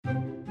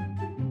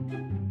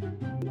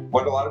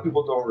what a lot of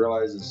people don't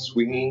realize is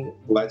swinging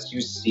lets you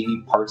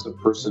see parts of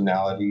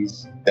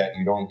personalities that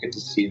you don't get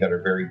to see that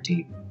are very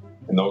deep.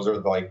 And those are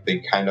like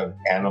the kind of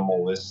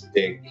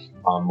animalistic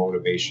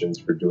motivations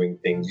for doing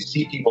things. You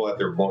see people at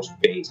their most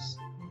base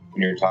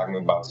when you're talking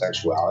about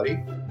sexuality.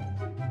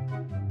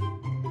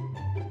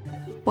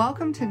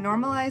 Welcome to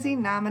Normalizing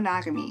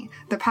Non-Monogamy,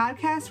 the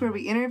podcast where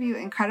we interview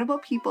incredible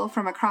people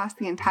from across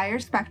the entire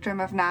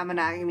spectrum of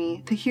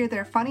non-monogamy to hear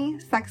their funny,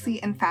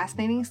 sexy, and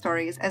fascinating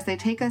stories as they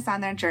take us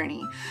on their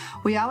journey.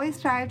 We always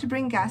strive to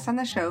bring guests on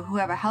the show who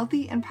have a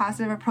healthy and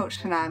positive approach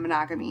to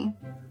non-monogamy.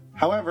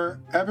 However,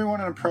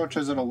 everyone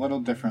approaches it a little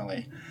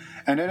differently.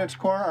 And at its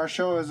core, our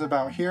show is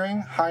about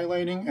hearing,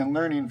 highlighting, and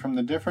learning from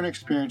the different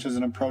experiences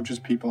and approaches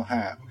people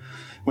have.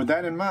 With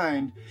that in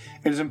mind,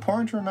 it is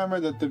important to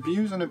remember that the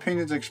views and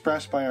opinions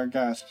expressed by our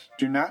guests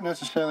do not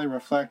necessarily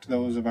reflect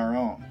those of our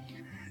own.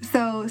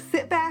 So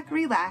sit back,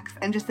 relax,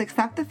 and just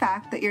accept the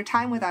fact that your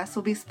time with us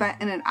will be spent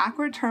in an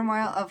awkward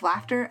turmoil of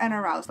laughter and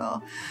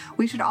arousal.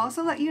 We should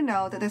also let you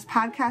know that this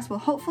podcast will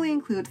hopefully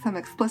include some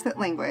explicit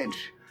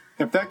language.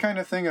 If that kind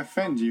of thing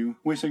offends you,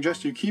 we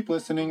suggest you keep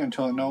listening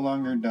until it no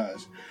longer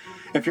does.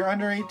 If you're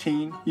under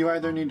 18, you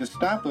either need to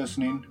stop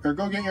listening or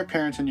go get your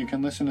parents and you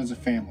can listen as a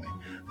family.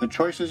 The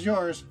choice is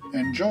yours.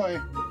 Enjoy!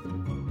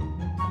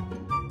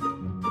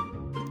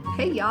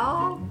 Hey,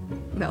 y'all.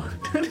 No,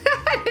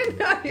 I didn't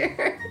know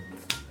you're...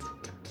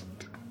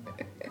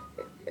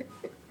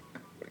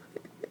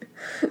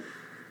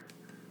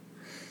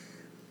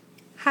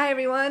 Hi,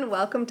 everyone.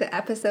 Welcome to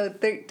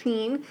episode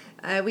 13.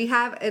 We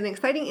have an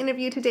exciting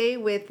interview today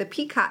with the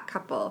Peacock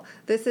couple.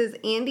 This is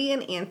Andy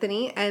and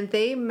Anthony, and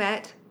they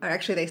met, or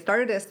actually they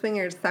started as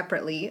swingers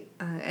separately,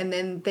 and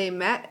then they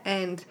met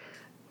and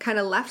kind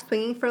of left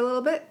swinging for a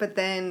little bit, but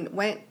then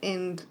went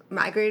and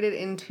migrated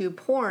into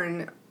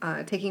porn,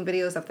 taking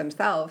videos of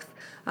themselves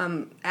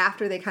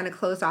after they kind of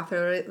closed off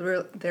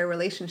their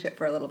relationship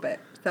for a little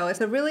bit. So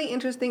it's a really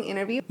interesting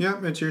interview.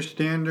 Yep, it's your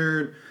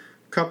standard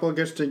couple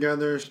gets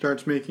together,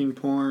 starts making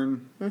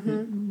porn,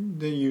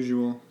 the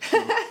usual.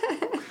 So.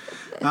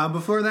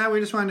 Before that, we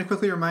just wanted to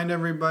quickly remind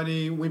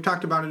everybody, we've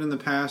talked about it in the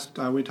past.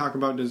 We talk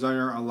about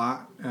desire a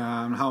lot,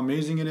 how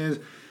amazing it is.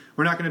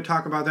 We're not going to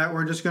talk about that.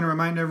 We're just going to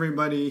remind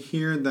everybody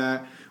here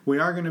that we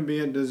are going to be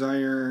at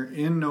Desire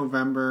in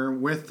November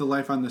with the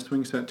Life on the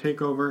Swing Set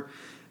takeover.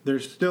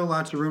 There's still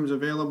lots of rooms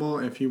available.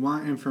 If you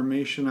want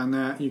information on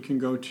that, you can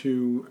go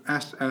to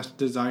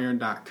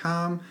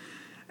ssdesire.com.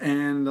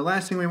 And the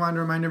last thing we wanted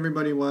to remind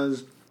everybody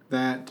was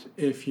that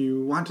if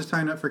you want to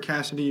sign up for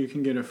Cassidy, you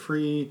can get a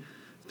free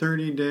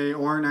 30-day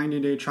or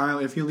 90-day trial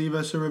if you leave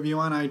us a review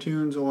on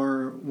iTunes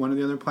or one of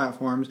the other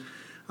platforms.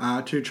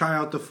 To try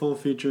out the full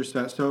feature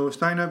set. So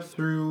sign up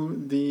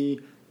through the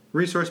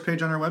resource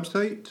page on our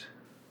website.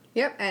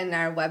 Yep, and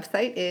our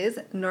website is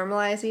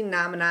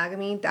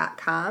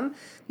normalizingnonmonogamy.com.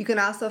 You can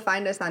also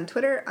find us on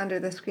Twitter under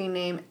the screen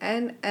name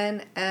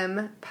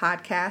NNM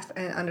Podcast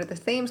and under the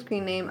same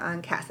screen name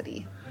on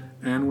Cassidy.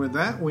 And with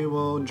that, we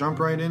will jump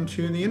right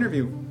into the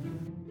interview.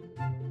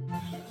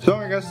 So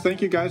I guess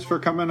thank you guys for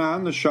coming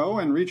on the show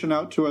and reaching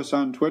out to us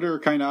on Twitter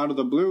kind of out of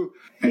the blue.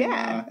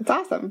 And, it's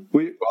awesome.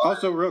 We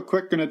also real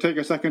quick going to take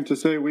a second to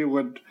say we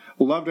would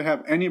love to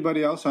have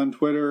anybody else on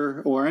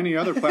Twitter or any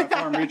other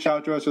platform reach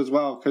out to us as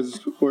well, because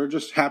we're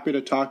just happy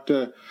to talk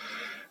to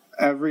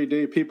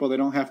everyday people. They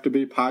don't have to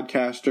be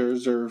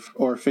podcasters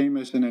or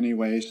famous in any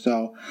way.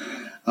 So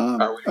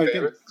Are we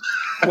famous?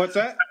 What's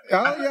that?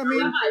 Oh, yeah, I mean,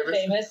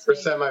 semi-famous. We're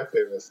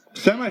semi-famous.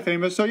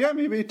 Semi-famous. So, yeah,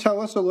 maybe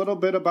tell us a little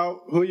bit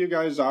about who you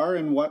guys are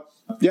and a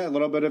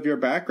little bit of your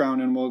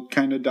background, and we'll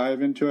kind of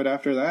dive into it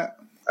after that.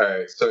 All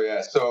right.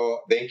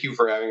 So thank you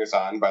for having us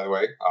on, by the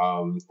way.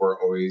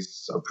 We're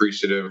always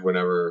appreciative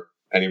whenever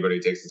anybody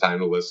takes the time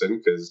to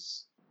listen,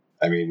 because,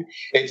 I mean,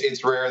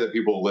 it's rare that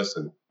people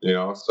listen, you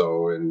know?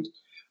 So, and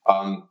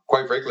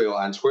quite frankly,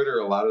 on Twitter,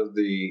 a lot of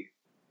the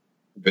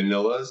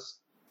vanillas,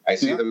 I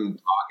see them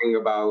talking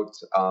about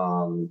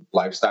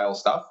lifestyle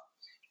stuff,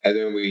 and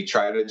then we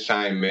try to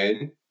chime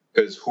in,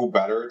 because who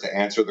better to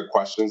answer the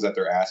questions that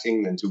they're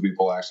asking than two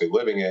people actually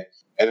living it,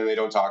 and then they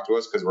don't talk to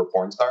us because we're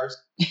porn stars.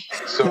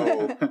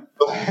 So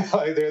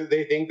like,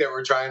 they think that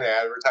we're trying to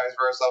advertise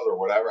for ourselves or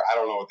whatever. I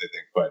don't know what they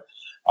think, but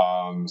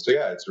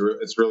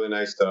it's really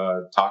nice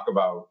to talk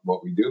about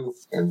what we do.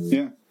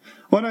 And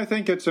well, I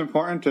think it's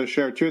important to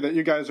share too that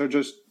you guys are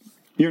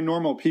you're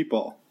normal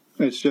people.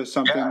 It's just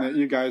something that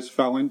you guys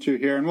fell into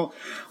here, and we'll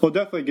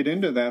definitely get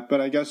into that.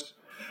 But I guess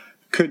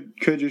could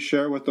you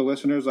share with the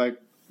listeners, like,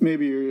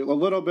 maybe a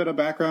little bit of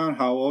background,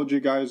 how old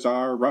you guys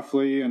are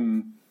roughly,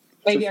 and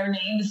maybe our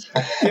names.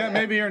 Yeah,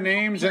 maybe your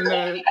names and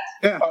the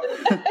Well,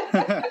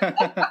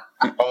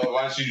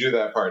 why don't you do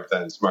that part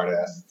then,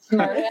 smartass?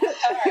 Smartass.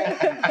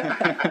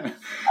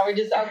 All right.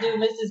 I'll do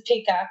Mrs.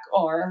 Peacock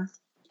or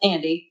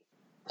Andy.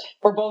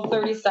 We're both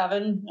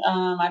 37.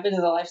 I've been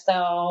in the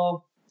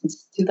lifestyle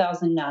since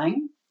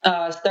 2009.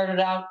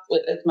 Started out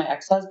with my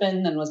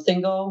ex-husband and was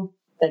single.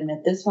 I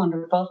met this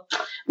wonderful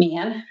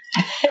man.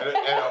 and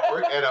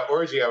an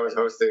orgy I was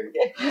hosting.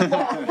 Your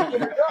girlfriend at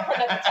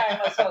the time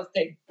was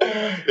hosting.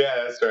 Yeah,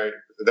 that's right.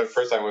 The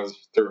first time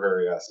was through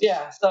her, yes.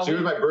 Yeah. So she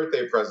was my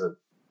birthday present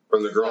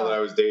from the girl that I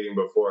was dating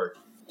before.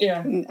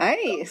 Yeah.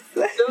 Nice.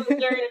 It was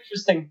very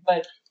interesting,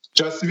 but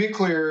just to be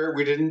clear,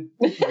 I didn't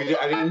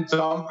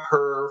dump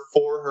her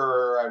for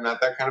her. I'm not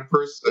that kind of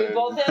person.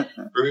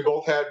 We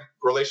both had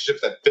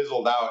relationships that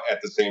fizzled out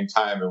at the same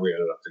time, and we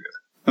ended up together.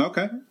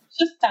 Okay. It's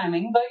just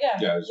timing, but yeah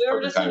we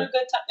were just in a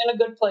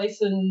good place,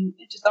 and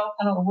it just all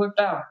kind of worked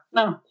out.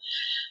 No,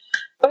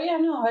 but yeah,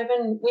 no,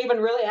 we've been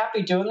really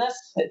happy doing this.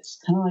 It's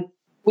kind of like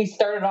we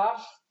started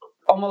off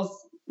almost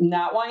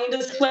not wanting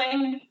to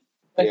swing.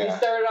 Like we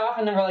started off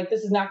and then we're like,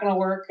 this is not going to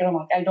work. And I'm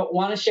like, I don't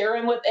want to share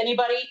him with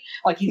anybody.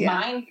 Like he's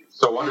mine.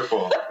 So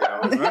wonderful.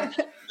 Right?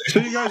 So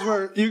you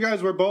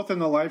guys were both in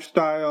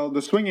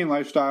the swinging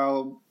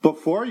lifestyle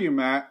before you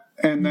met,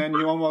 and then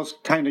you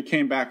almost kind of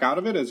came back out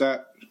of it. Is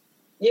that?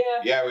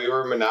 Yeah. Yeah, we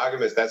were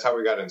monogamous. That's how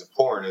we got into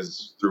porn,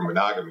 is through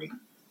monogamy.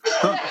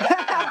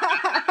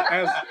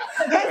 as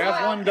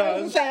one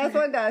does. As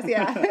one does,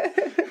 yeah.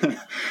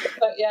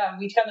 But yeah,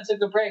 we kind of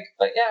took a break.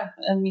 But yeah,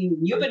 I mean,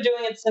 you've been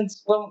doing it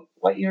since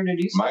what year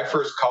did you start? My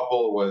first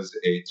couple was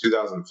a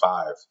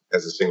 2005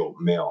 as a single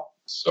male.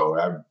 So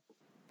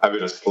I've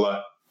been a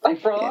slut. Like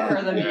for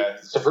longer than me. Yeah.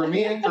 So for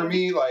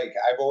me, like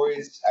I've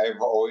always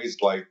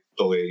liked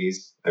the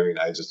ladies. I mean,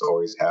 I just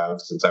always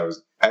have since I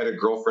had a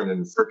girlfriend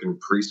in freaking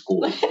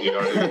preschool. You know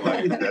what I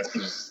mean? Like that's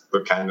just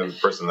the kind of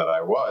person that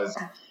I was.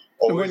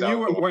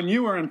 When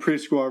you were in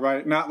preschool,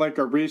 right? Not like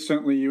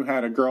recently you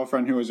had a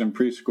girlfriend who was in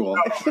preschool.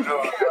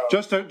 No.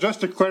 Just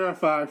to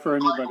clarify for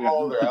anybody.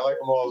 I like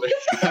them older.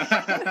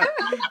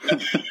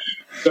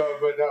 So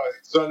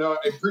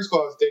in preschool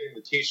I was dating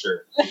the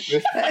teacher.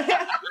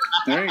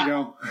 There you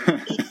go.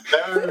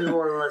 That would be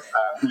more like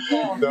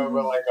that. No,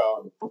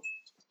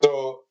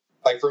 but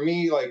like for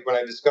me, like when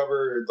I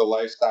discovered the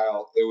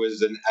lifestyle, it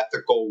was an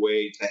ethical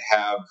way to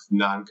have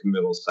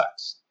non-committal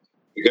sex,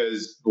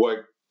 because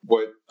what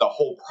the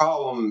whole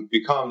problem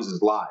becomes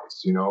is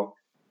lies, you know?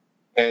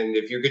 And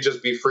if you could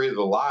just be free of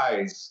the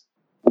lies,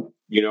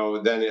 you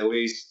know, then at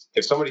least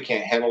if somebody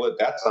can't handle it,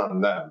 that's on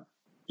them.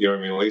 You know what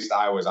I mean? At least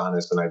I was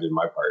honest and I did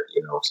my part,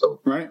 you know?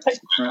 So, right.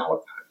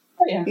 Oh,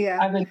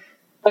 yeah.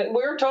 But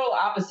we're total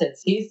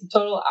opposites. He's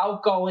total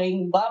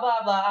outgoing, blah,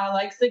 blah, blah,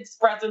 likes to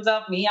express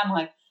himself. Me, I'm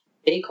like,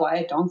 stay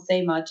quiet, don't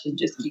say much, and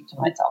just keep to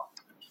myself.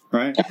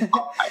 Right.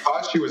 I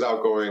thought she was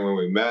outgoing when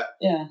we met.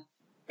 Yeah.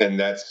 And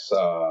that's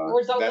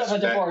result of a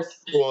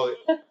divorce. Well,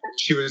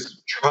 she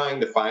was trying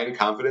to find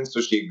confidence,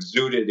 so she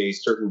exuded a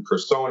certain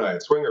persona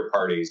at swinger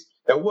parties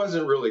that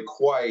wasn't really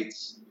quite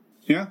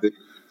the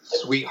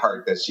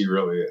sweetheart that she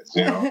really is.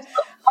 You know,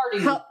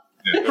 How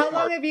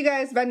long have you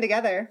guys been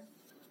together?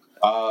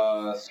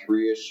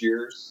 3-ish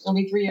years. It'll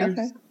be 3 years.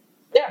 Okay.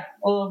 Yeah,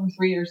 a little over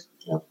 3 years.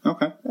 Yeah.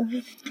 Okay.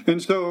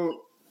 And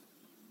so,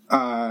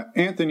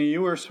 Anthony,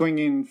 you were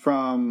swinging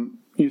from,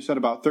 you said,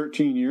 about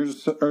 13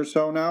 years or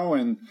so now,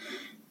 and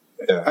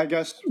I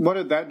guess, what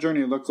did that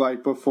journey look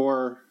like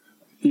before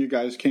you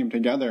guys came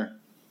together?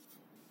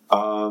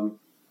 I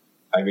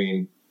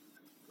mean,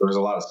 there was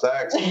a lot of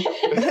sex. was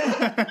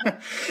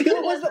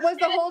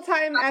the whole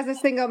time as a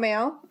single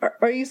male?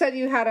 Or you said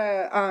you had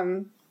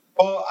a...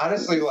 Well,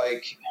 honestly,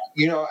 like,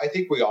 you know, I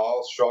think we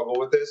all struggle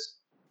with this.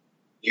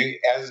 You,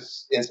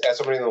 as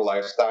somebody in the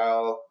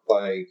lifestyle,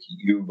 like,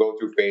 you go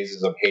through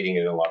phases of hating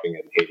it and loving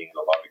it, hating it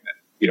and loving it.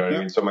 You know what I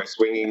mean? So my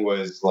swinging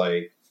was,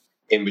 like,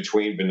 in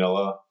between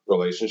vanilla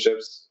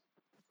relationships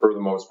for the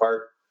most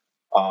part.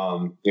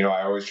 You know,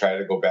 I always try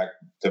to go back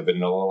to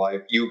vanilla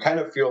life. You kind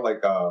of feel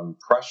like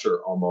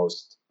pressure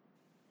almost.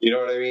 You know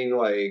what I mean?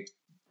 Like,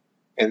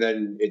 and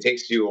then it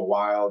takes you a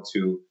while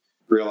to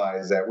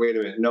realize that, wait a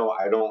minute, no,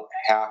 I don't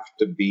have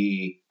to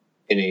be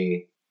in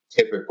a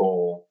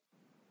typical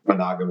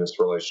monogamous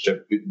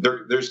relationship.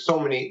 There's so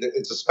many.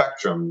 It's a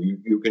spectrum.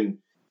 You can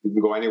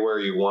go anywhere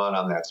you want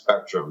on that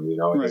spectrum. You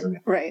know, it doesn't.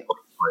 Right.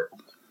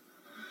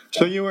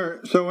 So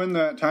in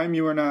that time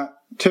you were not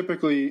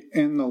typically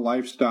in the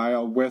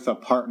lifestyle with a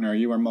partner.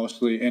 You were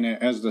mostly in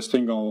it as the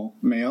single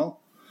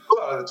male. A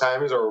lot of the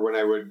times, or when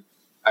I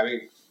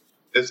mean,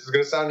 this is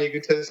going to sound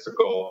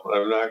egotistical.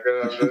 I'm not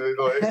going to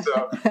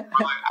so. But, like, I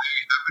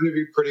happen to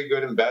be pretty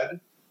good in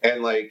bed,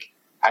 and like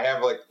I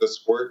have like the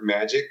squirt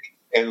magic,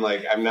 and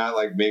like I'm not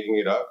like making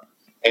it up.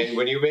 And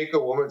when you make a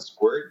woman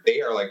squirt, they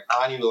are like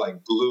on you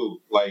like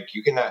glue. Like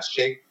you cannot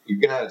shake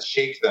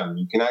them.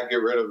 You cannot get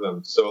rid of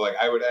them. So like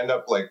I would end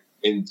up like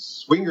in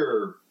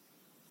swinger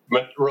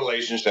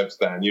relationships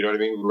then, you know what I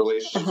mean?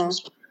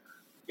 Relationships with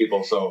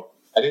people. So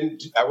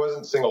I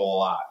wasn't single a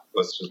lot.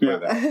 Let's just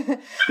put that.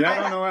 Yeah,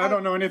 I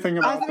don't know anything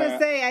about that. I was going to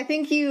say, I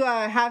think you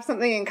have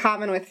something in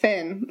common with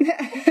Finn.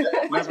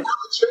 That's the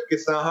trick.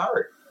 It's not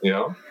hard, you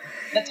know?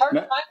 It's hard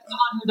to find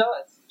someone who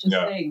does. Just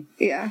saying.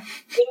 Yeah.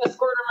 Being a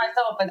squirter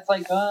myself, it's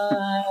like,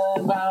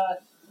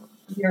 about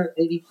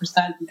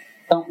 80%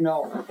 don't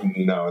know.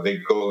 No, they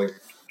go like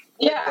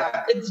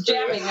Yeah, it's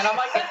jamming, and I'm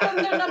like, that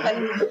doesn't do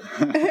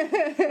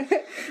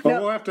nothing. Well,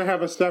 we'll have to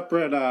have a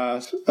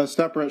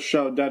separate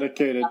show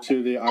dedicated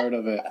to the art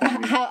of it. I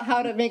mean.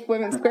 How to make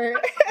women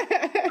squirt.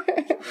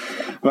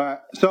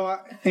 But so,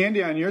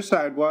 Andy, on your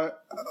side, what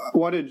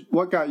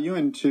got you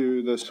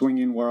into the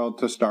swinging world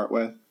to start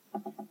with?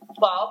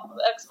 Well,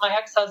 my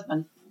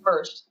ex-husband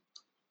first.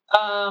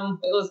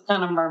 It was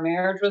kind of, our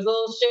marriage was a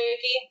little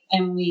shaky,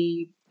 and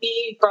he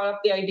brought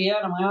up the idea,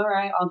 and I'm like, all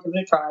right, I'll give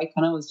it a try.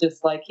 Kind of was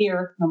just like,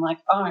 here. And I'm like,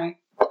 all right.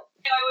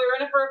 Anyway, we were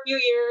in it for a few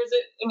years.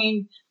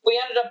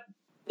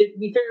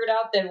 We figured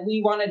out that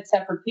we wanted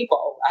separate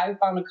people. I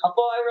found a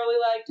couple I really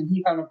liked, and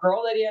he found a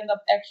girl that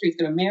he's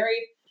going to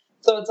marry.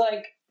 So it's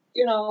like,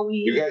 you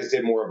guys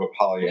did more of a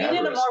polyamorous. We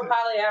did a more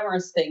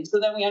polyamorous thing. So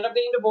then we ended up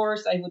getting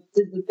divorced. I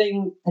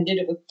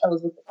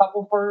was with the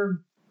couple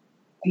for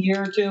a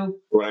year or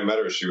two. When I met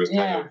her, she was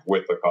kind of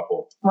with the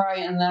couple. Right,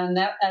 and then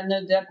that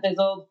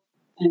fizzled.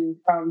 And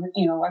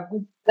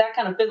that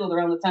kind of fizzled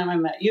around the time I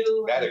met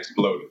you. That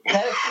exploded.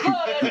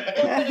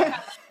 I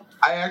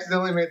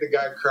accidentally made the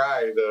guy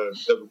cry. The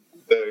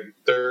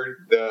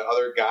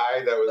other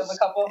guy that was the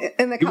couple.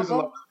 In the couple. He was in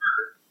love with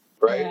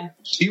her, right? Yeah.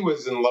 She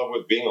was in love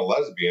with being a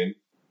lesbian,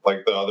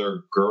 like the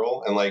other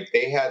girl, and like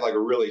they had like a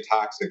really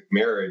toxic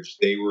marriage.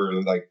 They were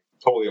like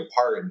totally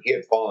apart, and he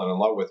had fallen in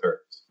love with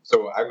her.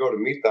 So I go to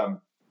meet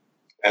them,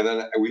 and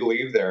then we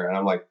leave there, and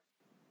I'm like,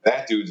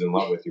 that dude's in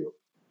love with you.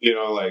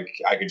 Like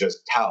I could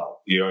just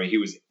tell, he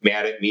was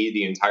mad at me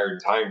the entire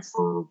time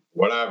for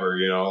whatever,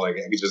 like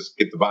I could just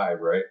get the vibe,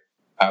 right?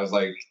 I was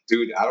like,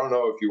 dude, I don't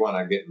know if you want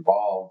to get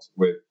involved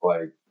with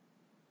like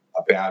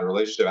a bad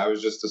relationship. I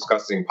was just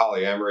discussing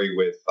polyamory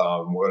with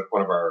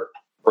one of our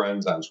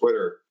friends on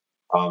Twitter.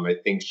 I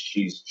think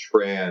she's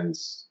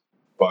trans,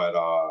 but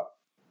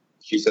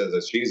she says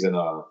that she's in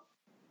I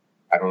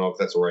don't know if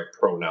that's the right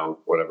pronoun,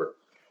 whatever.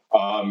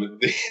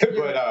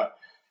 But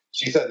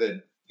she said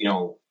that,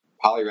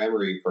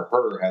 polyamory for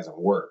her hasn't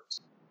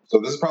worked. So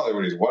this is probably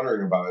what he's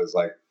wondering about is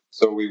like,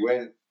 so we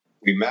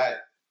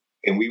met,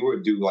 and we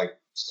would do like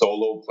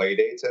solo play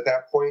dates at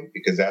that point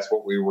because that's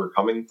what we were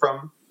coming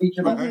from. Each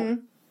of us.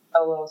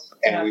 Solos.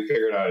 And we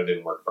figured out it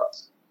didn't work for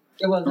us.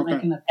 It wasn't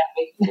making us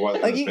happy.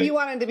 Like you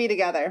wanted to be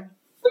together.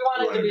 We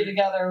wanted to be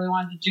together. We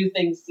wanted to do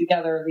things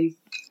together, these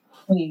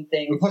clean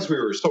things. And plus we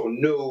were so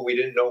new, we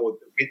didn't know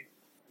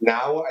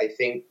now I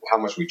think how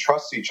much we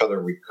trust each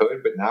other we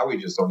could, but now we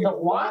just don't even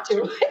want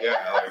to. Yeah,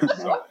 like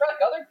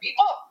other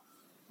people.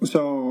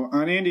 So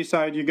on Andy's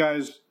side,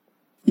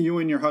 you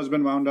and your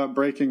husband wound up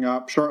breaking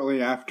up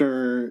shortly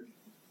after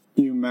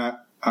you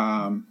met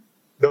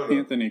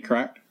Anthony,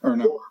 correct? Or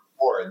no?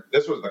 Or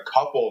this was the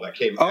couple that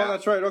came. Oh,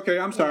 that's right. Okay,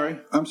 I'm sorry.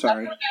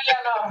 Exciting,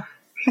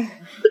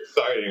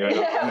 I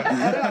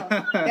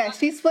know. Yeah,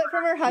 she split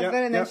from her husband,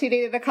 and then she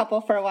dated a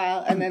couple for a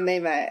while, and then they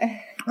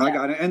met. I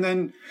got it. And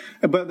then,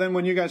 but then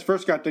when you guys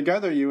first got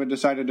together, you had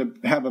decided to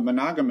have a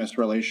monogamous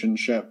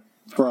relationship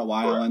for a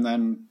while, and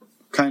then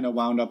kind of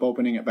wound up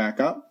opening it back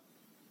up.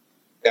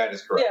 That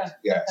is correct.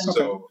 Yeah. Okay.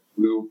 So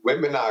we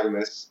went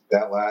monogamous.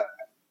 That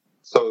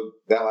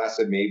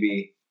lasted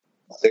maybe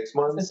 6 months.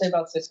 I was going to say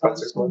about 6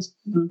 months. 6 months.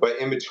 Mm-hmm. But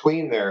in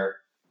between there,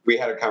 we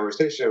had a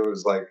conversation. It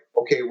was like,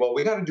 okay, well,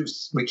 we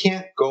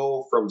can't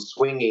go from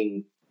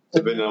swinging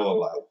to vanilla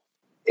life.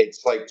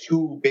 It's like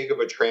too big of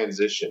a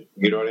transition.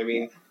 You know what I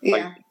mean?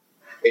 Yeah.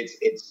 Like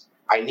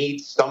I need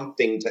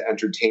something to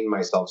entertain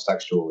myself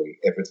sexually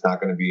if it's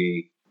not going to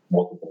be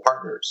multiple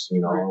partners,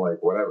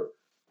 like whatever.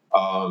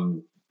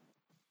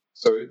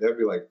 So that'd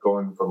be like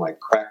going from like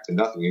crack to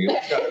nothing. You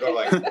just gotta go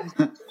like,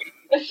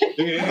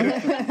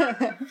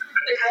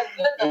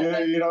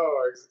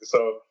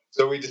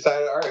 So we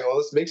decided, all right, well,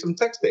 let's make some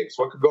sex tapes.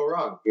 What could go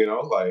wrong?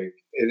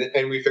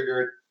 And we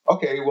figured,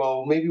 okay,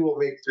 well, maybe we'll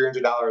make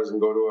 $300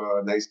 and go to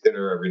a nice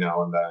dinner every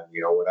now and then,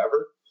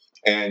 whatever.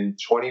 And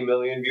 20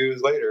 million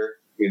views later,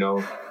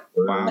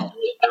 wow,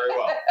 very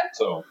well.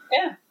 So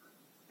yeah,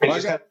 it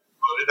just kind of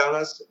voted on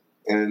us,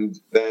 and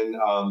then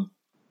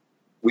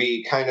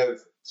we kind of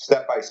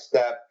step by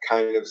step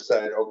kind of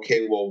said,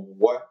 okay, well,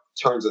 what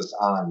turns us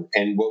on?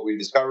 And what we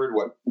discovered,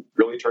 what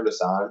really turned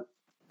us on,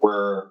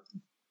 were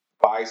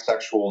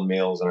bisexual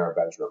males in our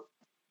bedroom.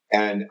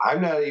 And I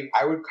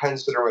would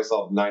consider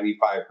myself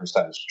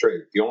 95%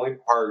 straight. The only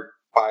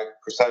 5%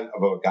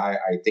 of a guy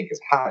I think is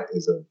hot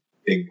is a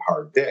big,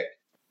 hard dick.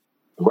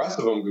 The rest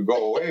of them could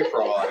go away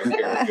for all I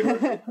care.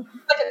 Like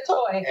a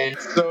toy. And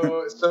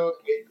so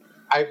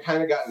I've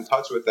kind of got in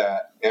touch with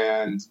that.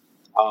 And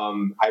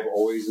I've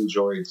always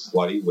enjoyed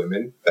slutty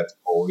women. That's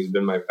always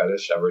been my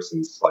fetish ever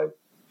since like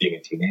being a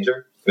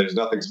teenager. There's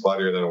nothing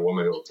sluttier than a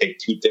woman who will take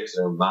 2 dicks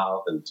in her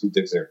mouth and 2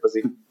 dicks in her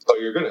pussy. So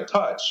you're going to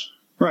touch.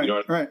 Right,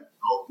 right.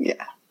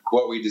 Yeah.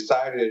 What we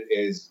decided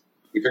is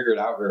we figured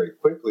out very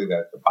quickly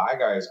that the bi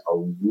guys are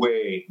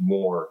way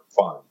more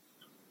fun.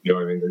 You know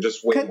what I mean? They're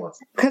just way more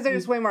fun. Because they're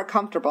just way more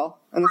comfortable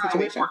in the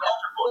situation.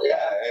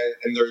 Yeah,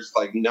 and there's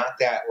like not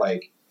that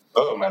like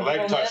oh, my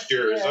leg touched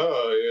yours. Yeah.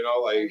 Oh, you know,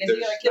 like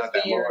there's not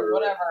that more.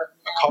 Whatever.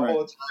 A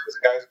couple of times,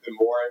 the guy's been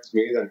more into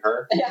me than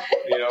her. Yeah.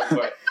 You know,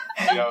 but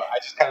you know, I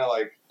just kind of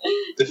like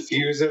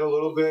diffuse it a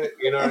little bit.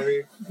 You know what I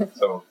mean?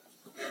 So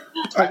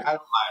I don't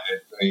mind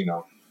it. You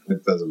know,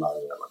 it doesn't matter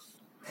that much.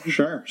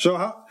 Sure.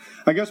 So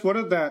I guess what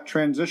did that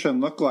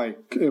transition look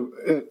like?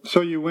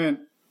 So you went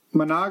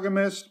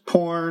monogamous,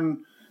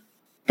 porn,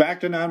 back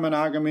to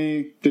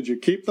non-monogamy. Did you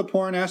keep the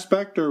porn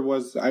aspect, or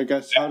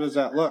how does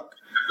that look?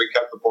 We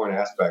kept the porn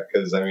aspect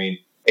because, I mean,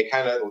 it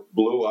kind of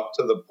blew up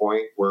to the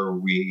point where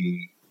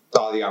we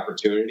saw the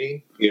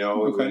opportunity. You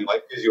know, when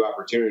life gives you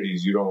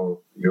opportunities, you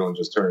don't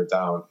just turn it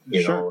down.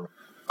 You know,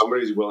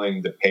 somebody's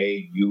willing to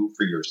pay you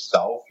for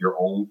yourself, your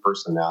own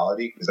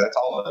personality, because that's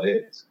all it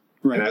is.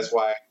 Right. And that's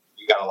why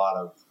we got a lot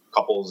of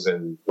couples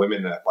and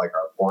women that like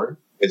our porn,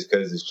 is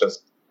because it's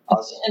just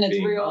us, and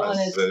it's real, us.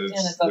 And it's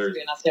us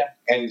being us, yeah.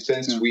 And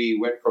since we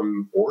went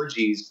from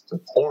orgies to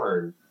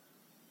porn,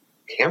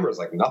 camera's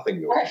like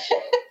nothing to us.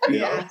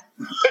 Yeah.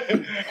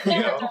 Cameras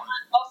are on most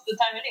of the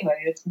time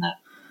anyway. It's not.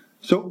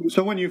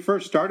 So when you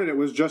first started, it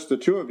was just the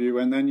two of you,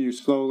 and then you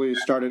slowly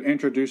started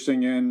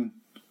introducing in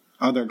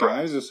other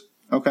guys.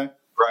 Okay.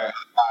 Right,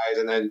 guys,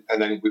 and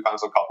then we found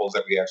some couples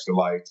that we actually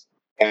liked,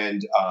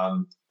 and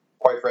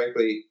quite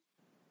frankly,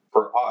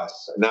 for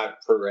us,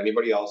 not for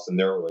anybody else in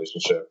their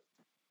relationship,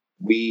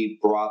 we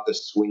brought the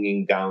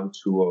swinging down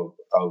to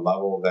a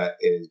level that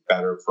is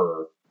better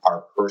for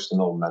our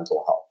personal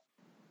mental health.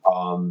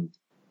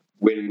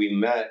 When we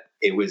met,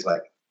 it was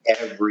like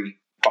every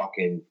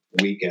fucking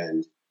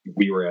weekend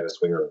we were at a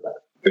swinger event.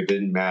 It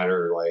didn't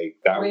matter, like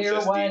that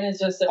was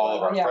just all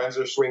of our friends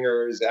are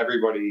swingers.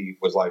 Everybody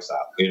was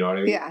lifestyle. You know what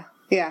I mean? Yeah,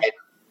 yeah. And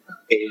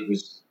it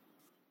was,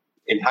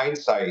 in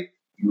hindsight,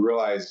 you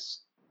realize,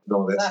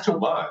 no, that's too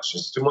much.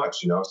 It's too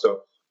much, you know.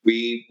 So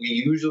we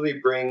usually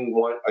bring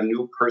a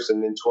new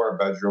person into our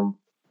bedroom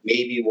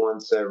maybe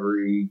once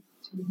every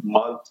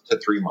month to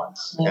 3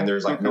 months, and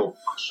there's like no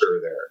pressure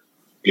there.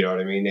 You know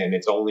what I mean? And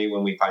it's only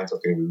when we find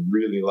something we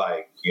really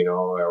like, you know,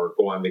 or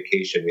go on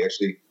vacation.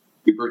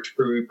 We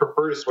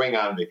prefer to swing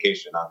on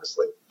vacation,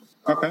 honestly.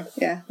 Okay.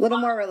 Yeah, a little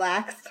more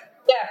relaxed.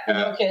 Yeah,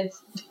 no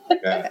kids.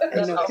 Yeah,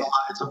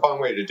 it's a fun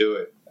way to do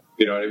it.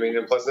 You know what I mean?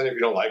 And plus, then if you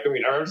don't like them,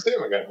 you never see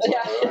them again.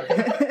 Yeah.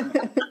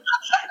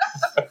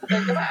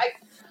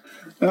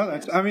 No,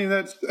 that's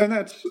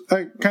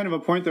kind of a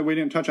point that we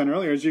didn't touch on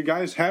earlier. Is you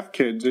guys have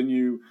kids, and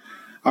you're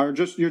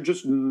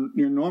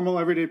normal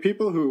everyday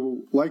people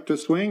who like to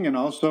swing, and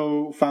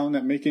also found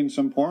that making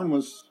some porn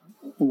was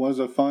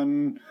a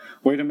fun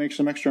way to make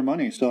some extra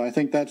money. So I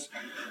think that's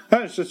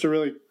just a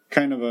really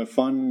kind of a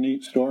fun,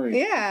 neat story.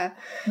 Yeah,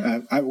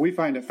 we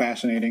find it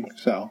fascinating.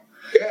 So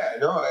yeah,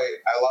 no,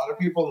 a lot of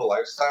people in the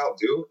lifestyle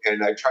do,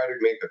 and I try to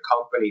make a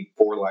company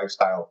for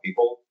lifestyle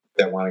people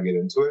that want to get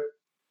into it.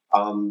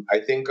 I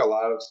think a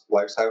lot of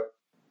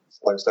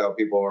lifestyle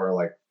people are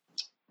like,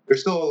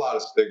 there's still a lot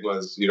of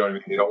stigmas. You know what I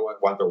mean? You don't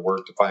want their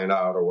work to find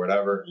out or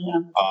whatever.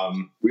 Yeah.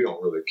 We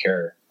don't really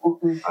care.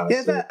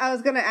 Yeah, I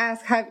was going to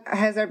ask,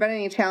 has there been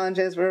any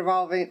challenges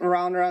revolving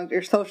around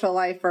your social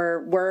life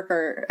or work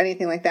or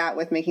anything like that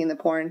with making the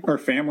porn? Or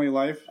family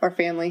life? Or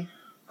family?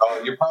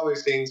 You're probably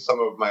seeing some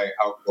of my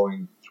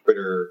outgoing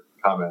Twitter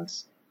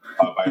comments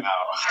by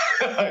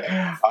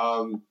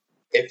now.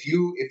 If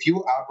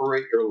you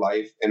operate your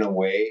life in a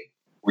way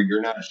where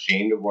you're not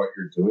ashamed of what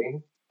you're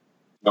doing,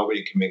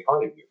 nobody can make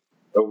fun of you.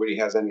 Nobody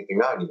has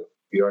anything on you.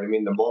 You know what I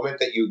mean? The moment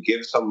that you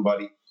give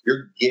somebody,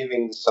 you're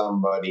giving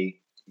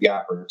somebody the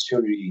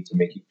opportunity to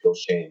make you feel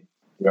shame.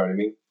 You know what I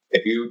mean?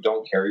 If you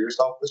don't carry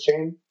yourself with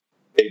shame,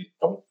 they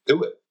don't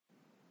do it.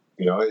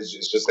 You know, it's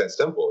just that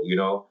simple, you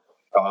know?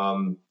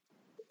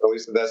 At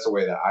least that's the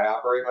way that I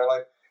operate my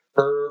life.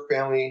 Her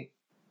family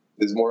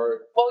is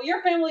more... Well,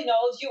 your family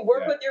knows. You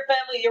work with your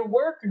family. Your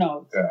work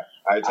knows. Yeah,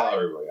 I tell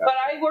everybody. But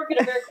I work in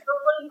a very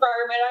corporate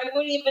environment. I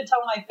wouldn't even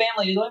tell my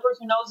family. The only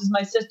person who knows is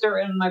my sister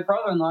and my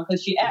brother-in-law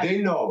because she asked.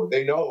 They know.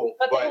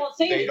 But they won't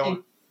say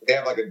anything. They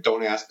have like a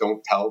don't ask,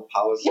 don't tell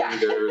policy. Yeah.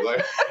 They're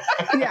like...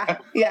 yeah.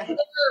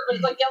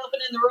 It's like the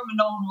elephant in the room and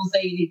no one will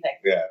say anything.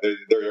 Yeah,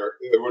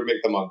 it would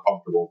make them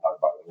uncomfortable to talk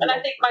about it. And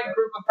I think my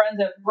group of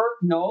friends at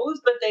work knows,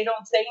 but they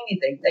don't say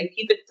anything. They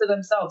keep it to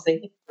themselves.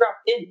 They drop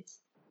hints.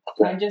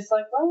 Yeah. I'm just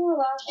like,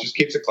 just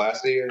keeps it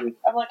classy, and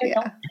I'm like, I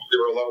don't leave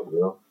her alone, you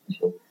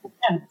know.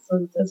 Yeah, so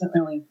it doesn't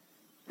really.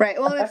 Right.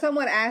 Well, if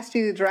someone asked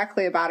you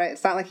directly about it,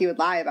 it's not like you would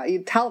lie about it.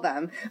 You'd tell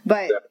them,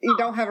 but you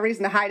don't have a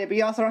reason to hide it, but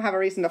you also don't have a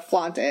reason to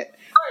flaunt it.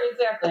 Right,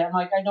 exactly. I'm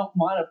like, I don't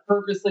want to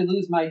purposely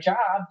lose my job,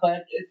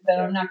 but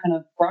I'm not going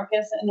to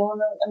broadcast it.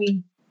 I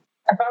mean,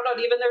 I found out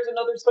even there's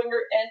another swinger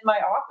in my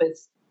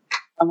office.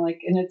 I'm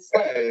like, and it's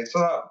like... Yeah, it's a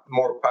lot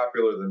more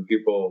popular than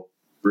people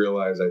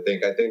realize, I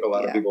think. I think a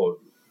lot of people have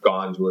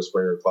gone to a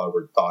swinger club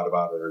or thought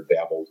about it or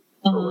dabbled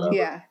or whatever.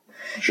 Yeah.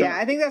 Sure. Yeah,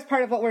 I think that's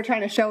part of what we're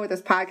trying to show with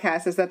this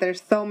podcast is that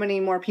there's so many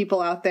more people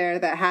out there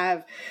that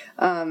have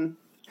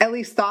at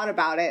least thought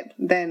about it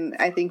than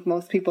I think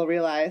most people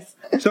realize.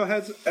 So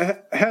has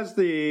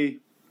the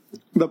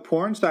the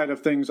porn side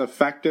of things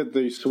affected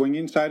the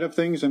swinging side of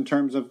things in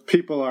terms of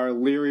people are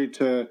leery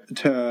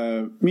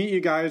to meet you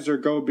guys or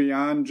go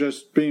beyond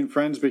just being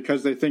friends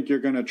because they think you're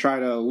going to try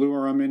to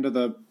lure them into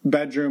the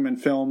bedroom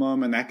and film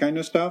them and that kind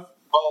of stuff?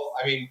 Well,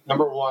 I mean,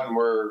 number one,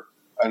 we're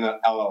an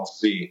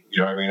LLC. You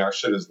know what I mean? Our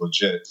shit is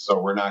legit, so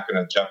we're not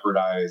going to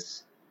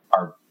jeopardize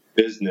our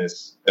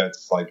business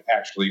that's like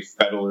actually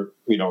federal,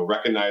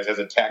 recognized as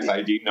a tax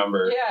ID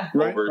number. Yeah.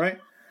 Right.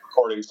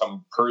 Recording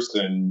some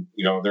person,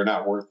 they're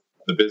not worth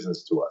the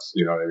business to us.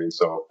 You know what I mean?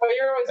 So, but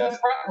you're always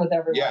upfront with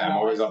everyone. Yeah, I'm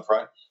always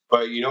upfront.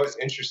 But it's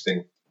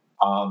interesting.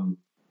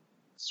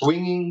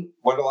 Swinging,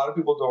 what a lot of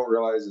people don't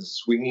realize is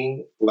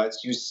swinging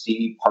lets you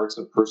see parts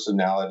of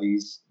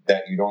personalities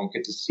that you don't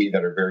get to see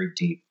that are very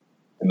deep.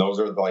 And those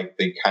are like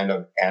the kind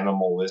of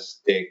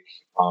animalistic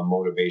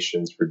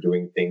motivations for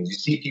doing things. You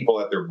see people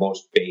at their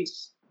most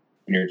base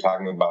when you're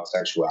talking about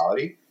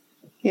sexuality.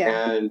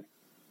 Yeah. And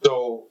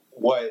so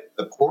what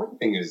the porn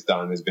thing has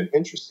done has been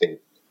interesting.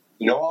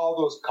 All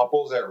those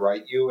couples that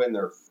write you and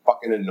they're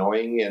fucking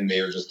annoying and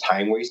they're just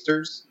time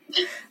wasters?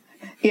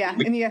 Yeah.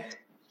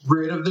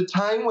 Rid of the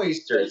time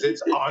wasters.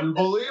 It's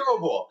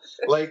unbelievable.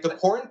 Like the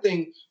porn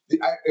thing,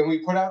 and we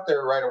put out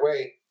there right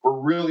away, we're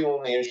really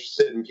only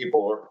interested in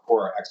people who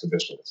are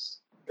exhibitionists,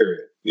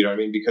 period. You know what I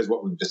mean? Because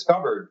what we've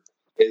discovered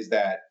is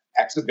that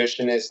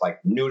exhibitionists, like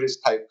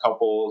nudist type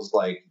couples,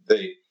 like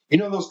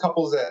those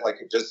couples that like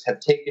just have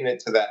taken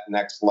it to that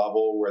next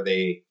level where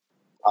they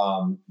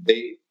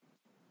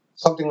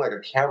something like a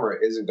camera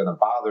isn't going to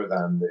bother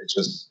them. It's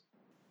just,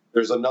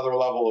 there's another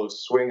level of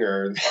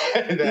swinger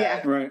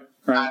that right.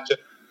 Not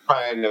just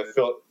trying to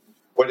fill.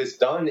 What it's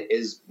done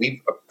is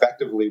we've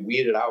effectively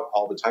weeded out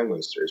all the time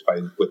wasters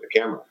with the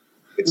camera.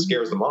 It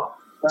scares them off.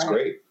 It's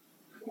great.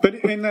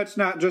 And that's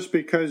not just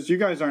because you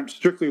guys aren't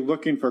strictly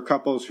looking for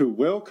couples who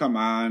will come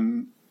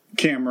on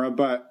camera,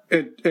 but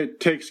it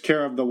takes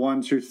care of the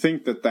ones who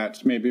think that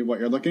that's maybe what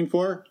you're looking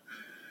for.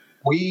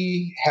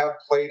 We have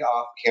played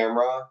off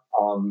camera.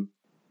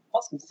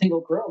 Mostly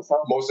single girls,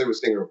 though. Mostly with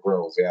single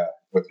girls, yeah,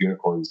 with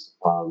unicorns.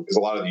 Because a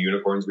lot of the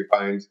unicorns we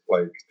find,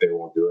 like, they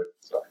won't do it.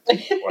 So,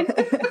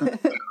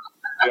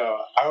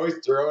 I always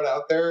throw it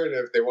out there, and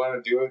if they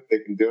want to do it, they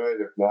can do it.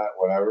 If not,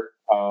 whatever.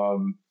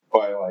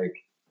 But like,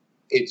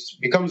 it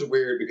becomes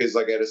weird because,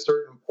 like, at a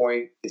certain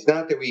point, it's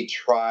not that we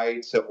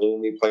try to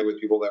only play with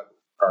people that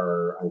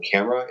are on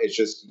camera. It's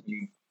just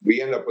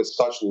we end up with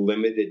such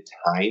limited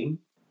time.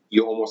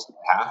 You almost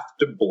have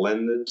to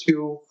blend the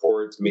two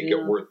for it to make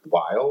it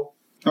worthwhile.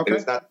 Okay. And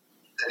it's not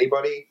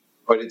anybody,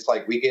 but it's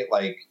like we get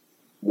like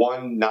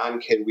one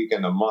non-kid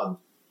weekend a month.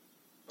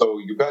 So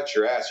you bet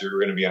your ass you're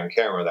going to be on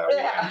camera that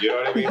weekend. You know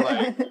what I mean?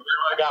 Like, we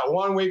only got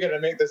one weekend to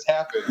make this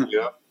happen,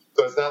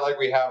 So it's not like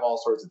we have all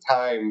sorts of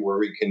time where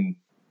we can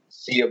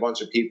see a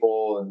bunch of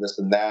people and this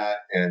and that.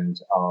 And,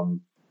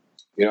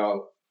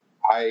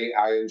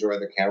 I enjoy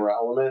the camera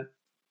element.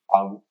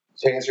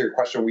 To answer your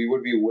question, we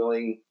would be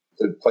willing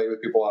to play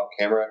with people off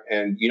camera.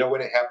 And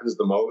when it happens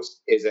the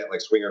most is at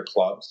like swinger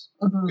clubs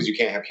because you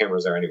can't have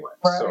cameras there anyway.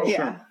 Right. So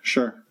Yeah.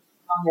 Sure.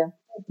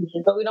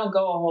 But we don't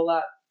go a whole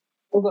lot.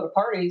 We'll go to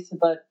parties,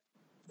 but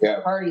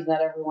parties,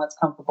 not everyone's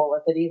comfortable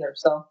with it either.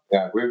 So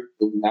yeah,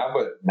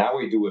 now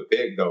we do it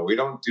big though. We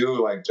don't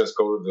do like just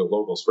go to the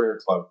local swinger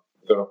club.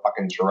 We go to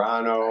fucking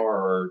Toronto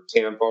or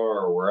Tampa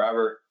or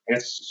wherever, and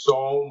it's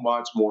so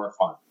much more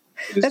fun.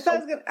 That's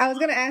what I was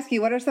going to ask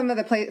you. What are some of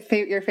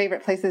your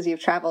favorite places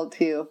you've traveled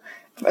to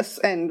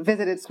and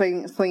visited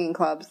swinging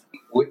clubs?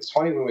 It's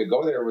funny when we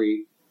go there.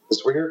 The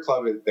swinger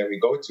club that we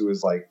go to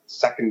is like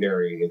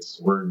secondary.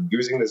 We're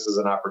using this as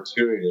an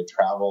opportunity to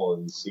travel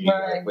and see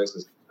other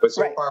places. But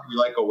so far, we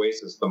like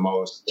Oasis the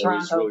most. It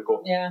was really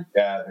cool. Yeah,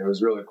 it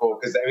was really cool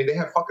because they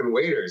have fucking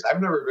waiters.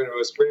 I've never been to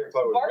a swinger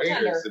club with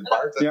waiters and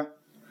bartenders. Yeah.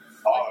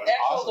 Oh, it's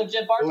awesome.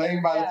 Legit bartender.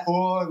 Laying by the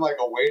pool and like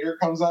a waiter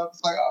comes up.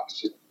 It's like, oh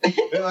shit.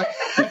 They're like,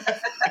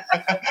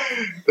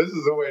 this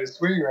is the way to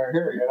swing right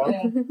here,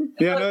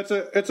 Yeah, no,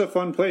 it's a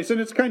fun place, and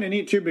it's kind of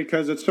neat too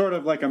because it's sort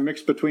of like a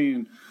mix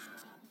between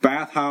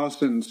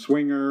bathhouse and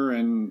swinger,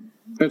 and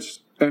it's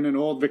in an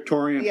old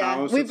Victorian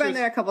house. Yeah, we've been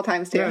there a couple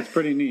times too. Yeah, it's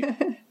pretty neat.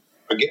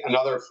 Again,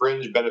 another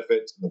fringe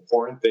benefit to the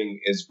porn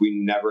thing is we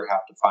never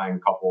have to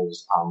find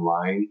couples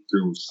online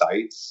through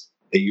sites.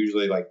 They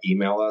usually like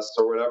email us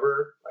or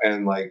whatever,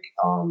 and like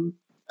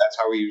that's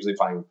how we usually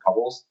find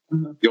couples.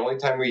 Mm-hmm. The only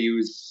time we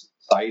use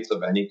sites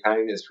of any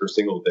kind is for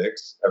single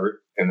dicks,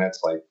 and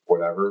that's like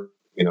whatever,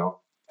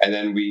 And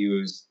then we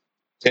use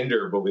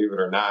Tinder, believe it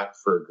or not,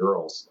 for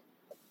girls.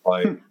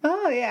 Like,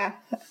 oh yeah,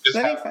 that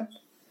makes sense.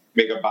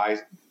 Make a buy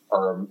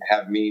or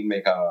have me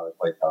make a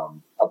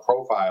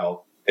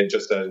profile. It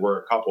just says we're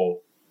a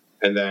couple,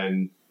 and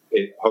then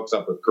it hooks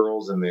up with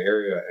girls in the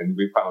area, and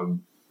we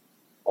found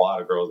a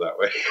lot of girls that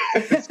way.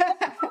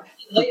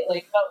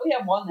 Lately, but we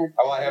have one that.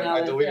 Oh,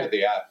 I deleted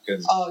the app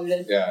because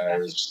I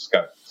was just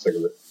got sick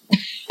of it.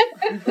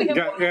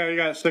 You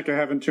got sick of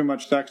having too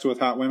much sex with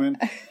hot women.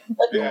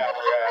 Yeah.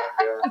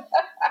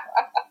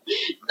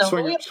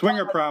 No,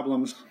 swinger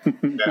problems.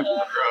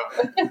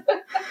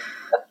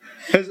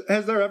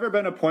 Has there ever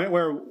been a point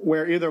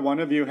where either one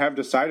of you have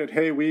decided,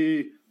 hey,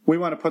 we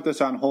want to put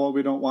this on hold,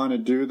 we don't want to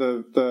do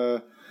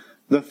the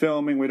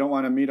filming, we don't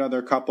want to meet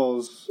other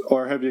couples,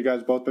 or have you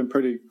guys both been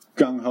pretty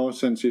gung-ho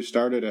since you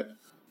started it?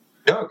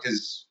 No,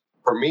 because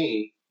for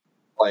me,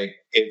 like,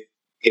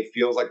 it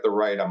feels like the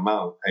right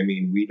amount. I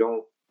mean, we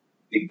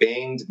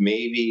banged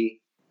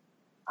maybe,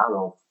 I don't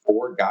know,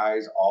 4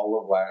 guys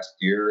all of last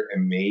year,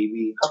 and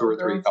maybe 2 or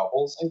 3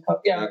 couples, and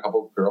a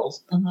couple of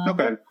girls. Mm-hmm.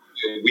 Okay. And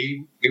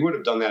we would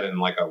have done that in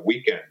like a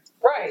weekend.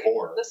 Right.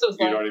 Before. This was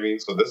you know what I mean?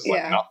 So this is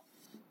like nothing.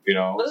 You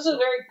know, this is a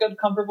very good,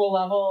 comfortable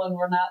level, and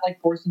we're not like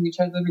forcing each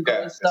other to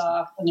do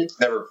stuff. And it's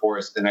never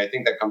forced, and I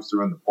think that comes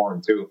through in the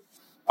porn too.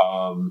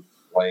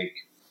 Like,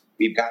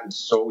 we've gotten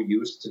so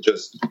used to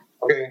just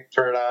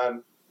turn it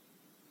on,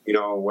 you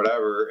know,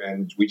 whatever,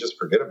 and we just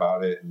forget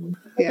about it. And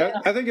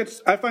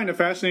I find it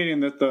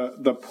fascinating that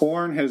the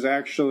porn has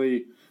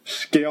actually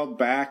scaled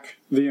back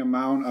the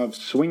amount of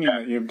swinging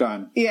that you've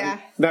done. Yeah,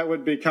 that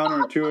would be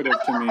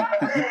counterintuitive to me.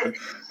 It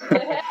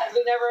has.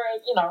 We never,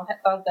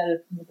 thought that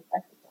it was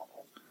effective.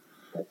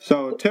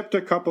 So, tip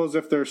to couples,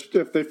 if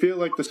they feel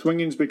like the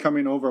swinging's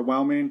becoming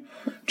overwhelming,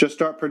 just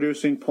start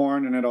producing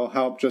porn, and it'll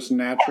help just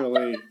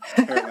naturally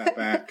pare that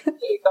back.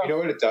 You know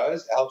what it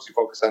does? It helps you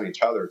focus on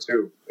each other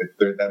too.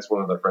 That's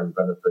one of the friend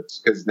benefits,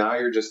 because now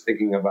you're just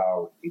thinking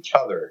about each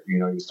other. You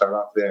know, you start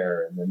off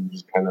there, and then you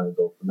just kind of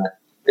go from there.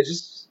 It's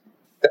just,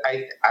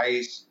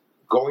 I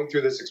going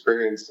through this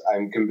experience,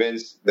 I'm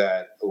convinced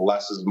that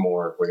less is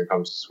more when it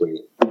comes to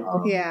swinging.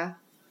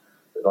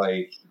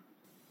 Like,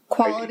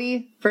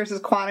 quality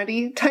versus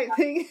quantity type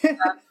thing. Yeah,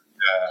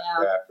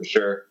 for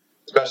sure.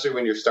 Especially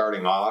when you're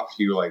starting off,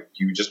 you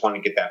just want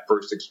to get that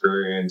first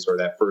experience, or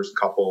that first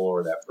couple,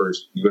 or that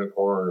first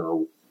unicorn,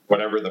 or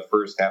whatever the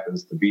first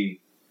happens to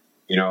be,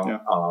 you know. Yeah.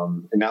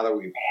 And now that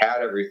we've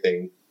had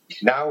everything,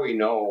 now we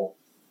know,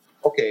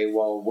 okay,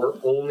 well, we're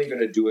only going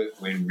to do it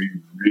when we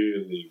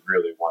really,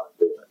 really want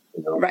to do it,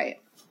 you know?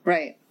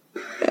 Right.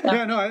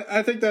 Yeah, no,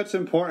 I think that's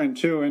important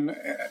too. And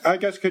I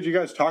guess, could you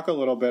guys talk a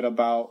little bit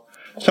about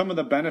some of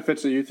the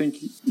benefits that you think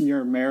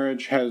your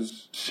marriage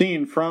has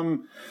seen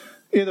from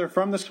either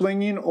from the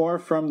swinging or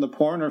from the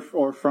porn,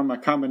 or from a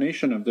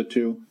combination of the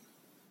two?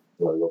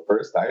 You want to go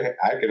first? I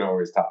can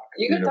always talk.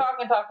 You can talk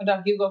and talk and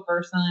talk. You go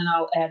first, and then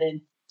I'll add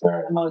in.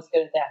 Right. I'm always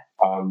good at that.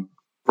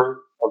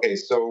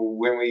 So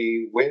when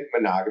we went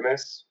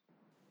monogamous,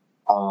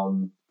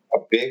 a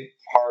big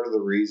part of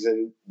the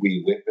reason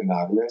we went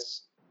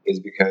monogamous is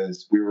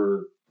because we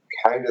were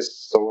kind of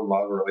so in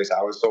love, or at least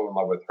I was so in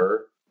love with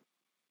her.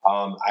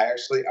 I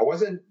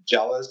wasn't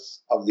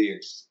jealous of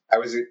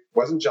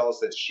wasn't jealous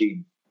that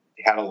she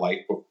had a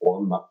life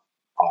before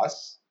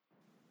us.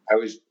 I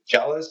was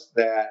jealous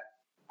that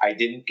I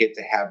didn't get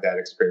to have that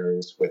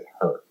experience with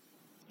her.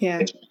 Yeah.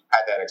 And she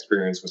had that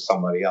experience with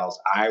somebody else.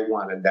 I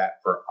wanted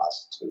that for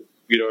us too.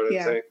 You know what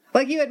I'm saying?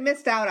 Like, you had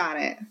missed out on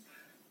it.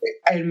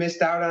 I had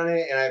missed out on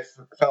it, and I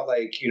felt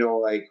like, you know,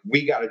 like,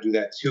 we got to do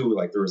that too.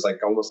 Like, there was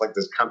like almost like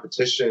this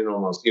competition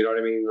almost, you know what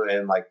I mean?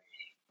 And like,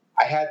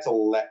 I had to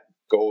let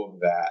go of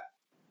that.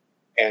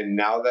 And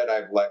now that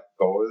I've let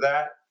go of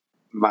that,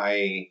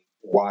 my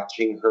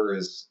watching her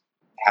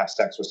have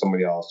sex with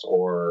somebody else,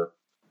 or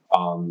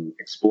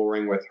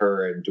exploring with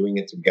her and doing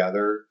it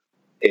together,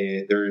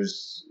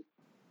 it's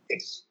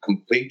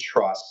complete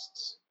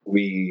trust.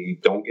 We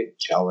don't get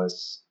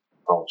jealous.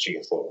 Oh, she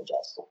gets a little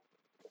jealous.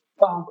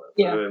 Well,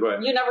 yeah.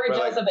 You never get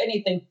jealous of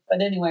anything,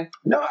 but anyway.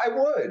 No, I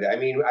would. I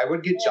mean, I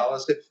would get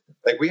jealous if,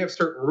 like, we have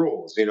certain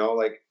rules, you know,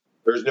 like,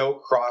 we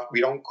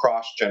don't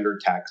cross gender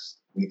text.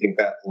 We think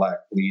that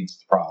leads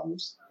to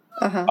problems.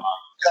 Uh-huh.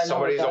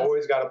 Somebody's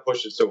always got to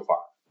push it so far.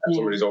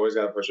 Somebody's always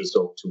got to push it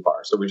too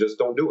far. So we just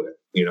don't do it,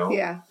 you know?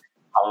 Yeah.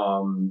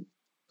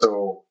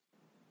 So,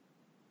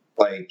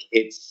 like,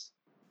 it's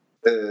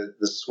the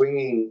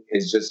swinging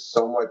is just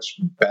so much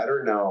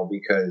better now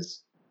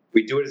because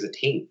we do it as a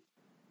team.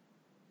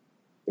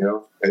 You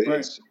know,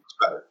 it's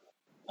better.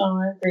 Oh,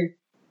 I agree.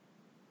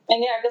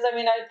 And yeah, because I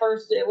mean, at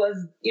first it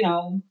was, you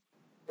know,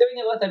 doing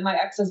it with my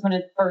ex-husband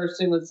at first,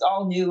 it was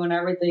all new and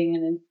everything.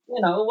 And,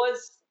 you know, it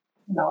was,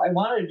 you know, I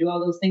wanted to do all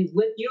those things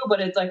with you, but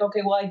it's like,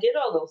 okay, well, I did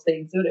all those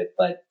things with it,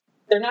 but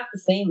they're not the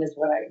same as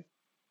whatever.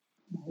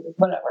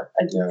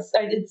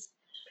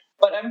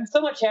 But I'm so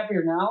much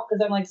happier now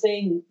because I'm like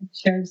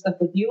sharing stuff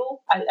with you.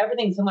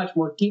 Everything's so much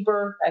more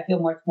deeper. I feel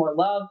much more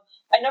love.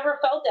 I never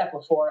felt that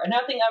before. And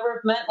nothing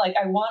ever meant like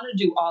I wanted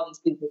to do all these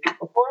things with you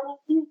before. I'm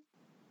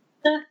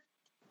like,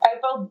 I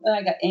felt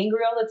I got angry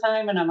all the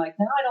time, and I'm like,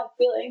 now I don't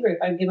feel angry.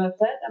 If I get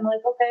upset, I'm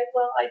like, okay,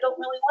 well, I don't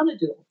really want to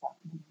do it.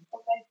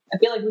 Okay, I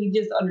feel like we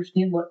just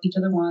understand what each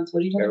other wants,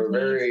 what each other needs. We're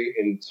very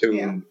in tune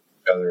with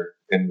each other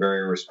and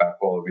very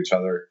respectful of each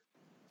other.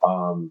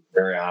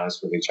 Very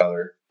honest with each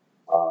other.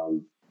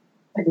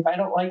 Like if I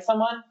don't like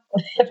someone,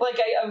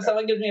 if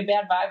someone gives me a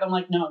bad vibe, I'm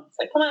like, no. It's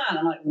like, come on.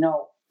 I'm like,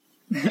 no.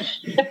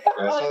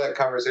 I saw that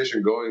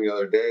conversation going the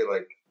other day.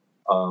 Like,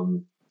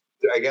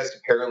 I guess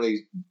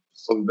apparently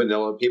some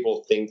vanilla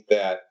people think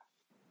that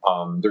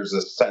there's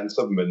a sense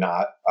of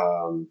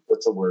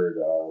what's the word?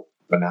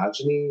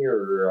 misogyny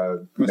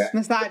or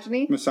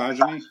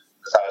misogyny.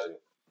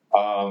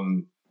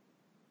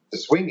 The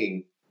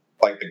swinging,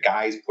 like the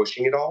guys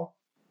pushing it all,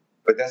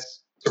 but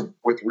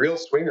with real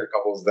swinger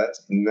couples,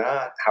 that's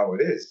not how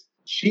it is.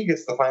 She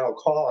gets the final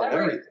call on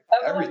everything.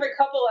 Every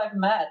couple I've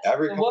met,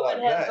 the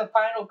woman has the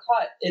final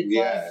cut. It's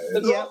like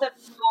the girls have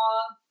too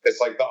long. It's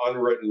like the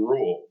unwritten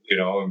rule,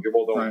 and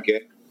people don't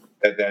get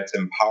that that's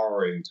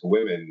empowering to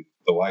women,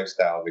 the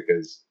lifestyle,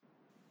 because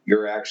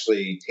you're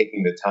actually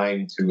taking the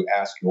time to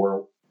ask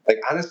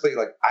honestly,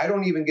 I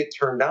don't even get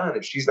turned on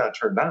if she's not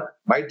turned on.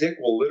 My dick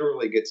will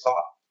literally get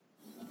soft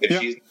if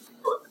she's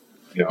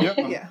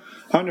Yeah.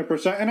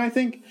 100%. And I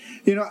think,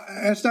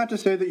 it's not to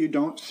say that you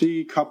don't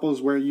see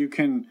couples where you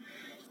can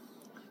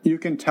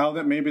tell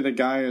that maybe the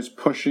guy is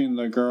pushing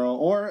the girl,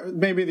 or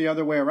maybe the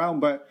other way around,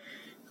 but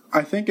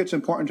I think it's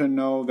important to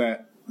know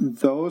that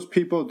those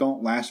people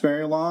don't last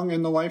very long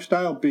in the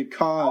lifestyle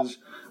because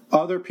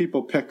other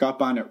people pick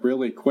up on it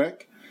really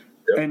quick.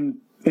 Yep.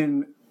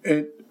 And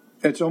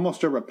it's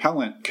almost a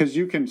repellent because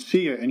you can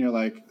see it and you're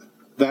like,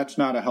 that's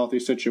not a healthy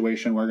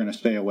situation. We're going to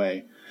stay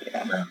away.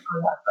 Yeah.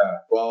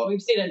 Well,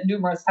 we've seen it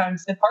numerous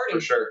times at parties.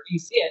 For sure. You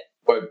see it.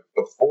 But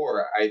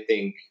before, I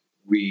think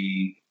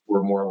we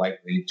were more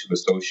likely to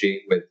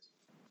associate with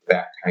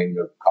that kind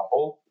of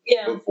couple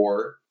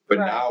before. But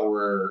now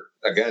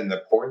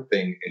the porn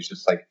thing is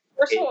just like...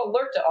 We're so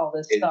alert to all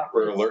this stuff.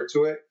 We're alert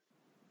to it,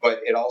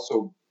 but it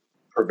also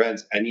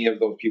prevents any of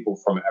those people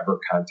from ever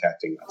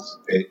contacting us.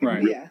 It's a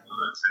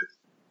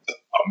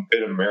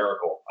bit of a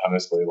miracle,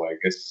 honestly.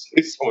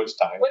 It's so much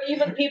time. But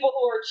even people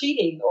who are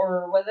cheating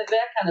or whether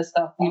that kind of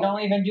stuff, we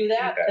don't even do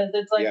that because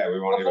it's like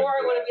before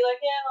I would be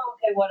like,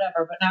 okay,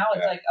 whatever. But now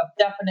it's like a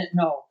definite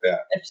no. Yeah.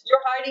 If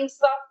you're hiding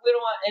stuff, we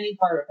don't want any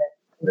part of it.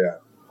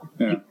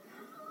 Yeah.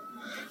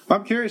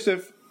 I'm curious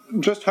if,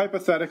 just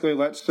hypothetically,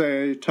 let's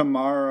say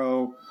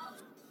tomorrow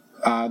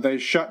they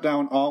shut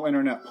down all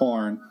internet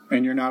porn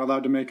and you're not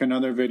allowed to make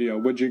another video.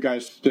 Would you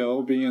guys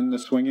still be in the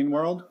swinging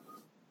world?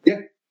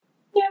 Yeah.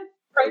 Yeah.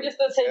 Right, just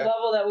the same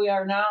level that we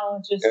are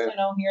now, just, here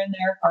and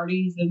there,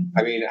 parties. And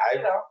I mean,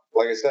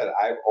 like I said,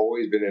 I've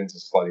always been into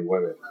slutty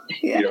women.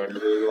 Yeah. You know what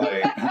I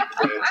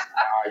mean?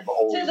 I've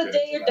always to the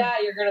day you die,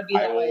 you're going to be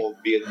that way. I will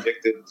be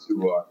addicted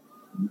to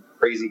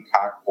crazy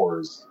cock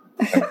whores.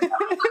 We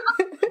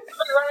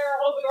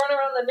run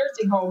around the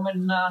nursing home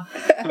and all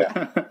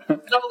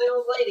the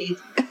old ladies.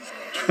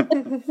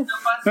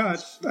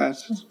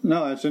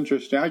 That's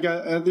interesting. I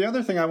got the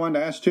other thing I wanted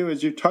to ask too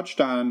is you touched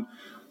on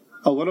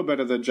a little bit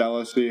of the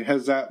jealousy.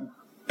 Has that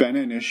been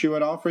an issue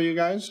at all for you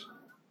guys?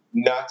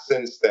 Not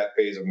since that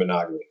phase of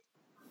monogamy.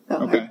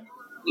 Okay.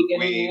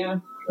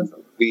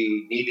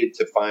 We needed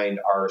to find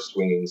our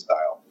swinging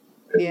style.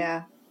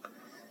 Yeah.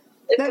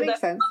 That makes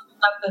sense.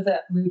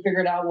 That we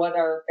figured out what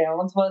our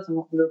balance was and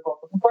what we were both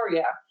looking for.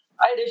 Yeah.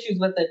 I had issues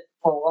with it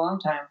for a long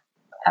time.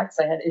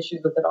 Actually, I had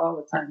issues with it all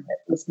the time.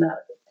 It was not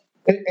a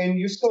good thing. And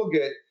you still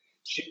get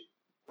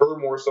her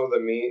more so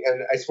than me,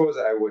 and I suppose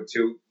I would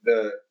too.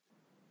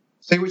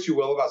 Say what you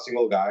will about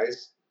single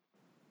guys,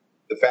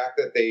 the fact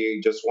that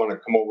they just want to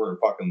come over and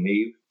fucking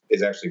leave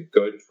is actually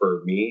good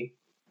for me.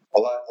 A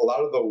lot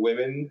of the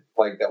women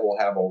that we'll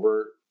have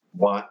over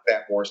want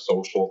that more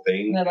social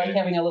thing. They like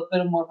having a little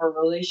bit more of a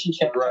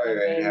relationship. Right,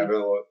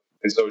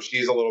 and so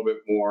she's a little bit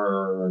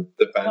more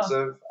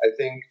defensive, I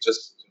think,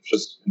 just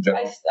in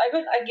general. I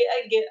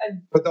get.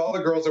 But all the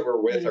girls that we're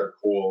with are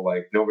cool.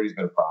 Nobody's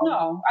been a problem.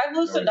 No, I've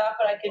loosened up,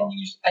 but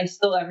I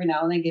still every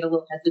now and then get a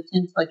little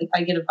hesitant. If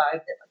I get a vibe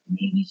that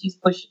maybe she's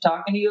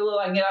talking to you a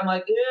little, I'm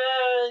like,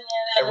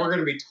 And we're going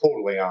to be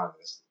totally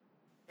honest.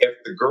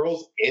 If the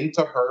girl's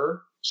into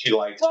her, she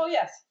likes it. Oh,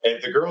 yes. And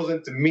if the girl's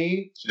into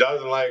me, she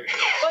doesn't like it.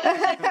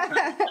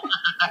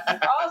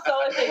 Also,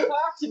 if they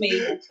talk to me,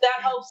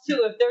 that helps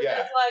too. If they're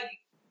just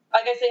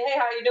like I say, hey,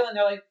 how you doing?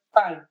 They're like,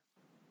 fine. And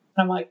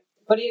I'm like,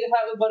 what do you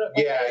have?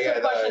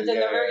 Questions and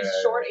they're very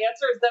short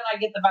answers, then I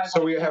get the vibe.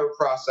 So we have a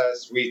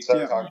process. We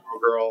start talking to a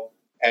girl,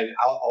 and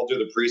I'll do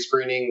the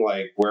pre-screening,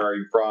 where are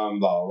you from,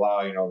 blah,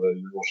 blah, blah, the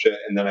usual shit.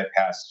 And then I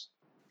pass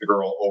the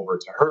girl over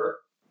to her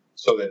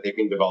so that they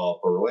can develop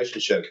a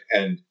relationship.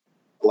 And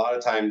a lot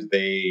of times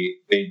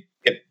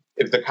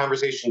if the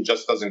conversation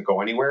just doesn't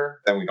go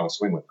anywhere, then we don't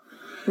swing with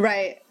them.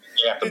 Right.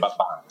 You have to bond.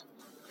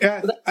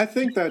 Yeah, I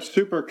think that's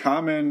super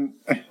common.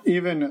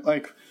 Even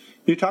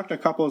you talk to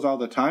couples all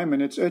the time,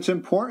 and it's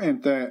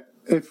important that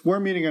if we're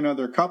meeting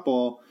another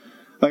couple,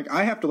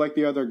 I have to like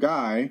the other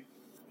guy,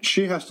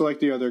 she has to like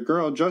the other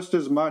girl just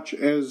as much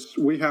as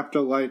we have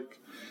to like.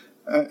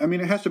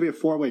 It has to be a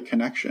four-way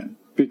connection.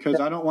 Because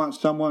I don't want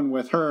someone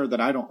with her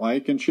that I don't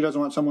like, and she doesn't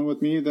want someone with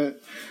me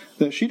that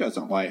she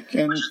doesn't like.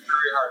 And it's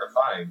very hard to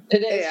find. It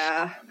is.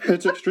 Yeah.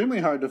 It's extremely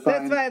hard to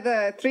find. That's why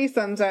the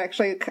threesomes are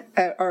actually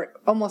are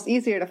almost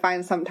easier to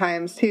find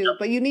sometimes too.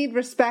 But you need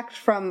respect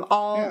from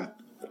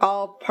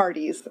all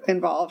parties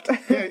involved.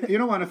 Yeah, you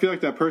don't want to feel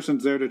like that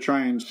person's there to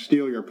try and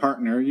steal your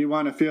partner. You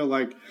want to feel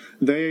like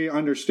they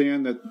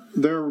understand that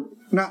they're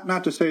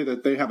not to say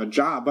that they have a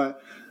job,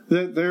 but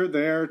They're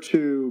there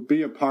to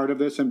be a part of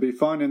this and be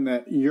fun, and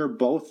that you're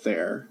both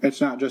there. It's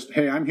not just,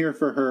 hey, I'm here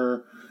for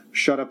her,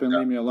 shut up and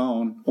leave me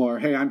alone, or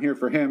hey, I'm here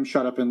for him,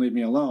 shut up and leave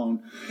me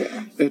alone.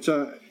 Yeah.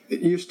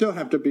 You still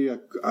have to be a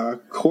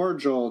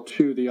cordial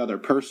to the other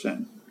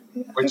person.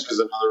 Which is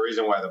another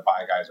reason why the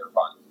Bi Guys are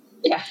fun.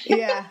 Yeah.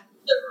 Yeah.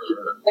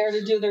 They're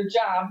to do their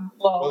job.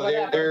 Well,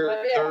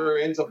 they're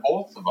into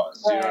both of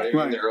us. You know what I mean?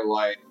 Right. They're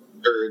like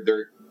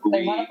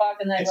they want to fuck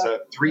and it's a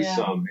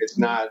threesome. Yeah. It's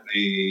not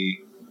a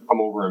come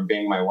over and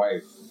bang my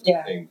wife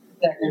thing.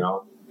 Exactly. You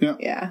know?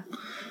 Yeah.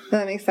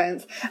 That makes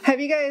sense.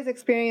 Have you guys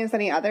experienced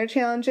any other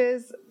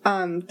challenges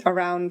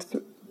around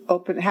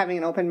having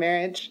an open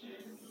marriage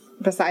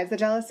besides the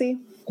jealousy?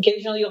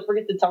 Occasionally you'll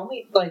forget to tell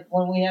me, like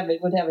when we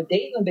would have a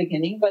date in the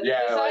beginning, but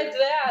besides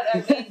that,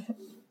 I mean,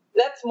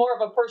 that's more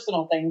of a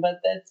personal thing,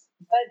 but besides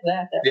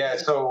that. Yeah,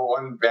 so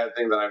one bad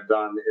thing that I've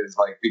done is,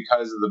 like,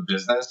 because of the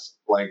business,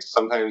 like,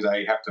 sometimes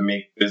I have to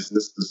make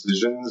business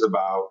decisions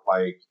about,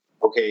 like,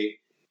 okay,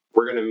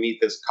 we're going to meet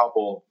this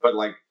couple, but,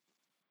 like,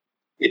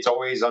 it's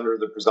always under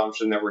the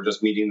presumption that we're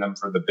just meeting them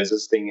for the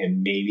business thing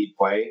and maybe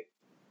play.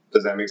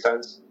 Does that make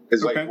sense?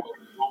 Because, like,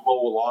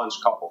 we'll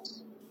launch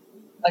couples.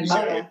 Like,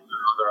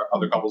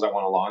 other couples that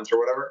want to launch or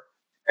whatever.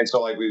 And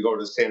so, like, we go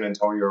to San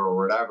Antonio or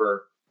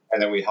whatever, and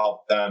then we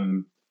help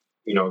them,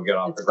 you know, get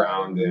off the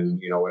ground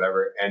and, you know,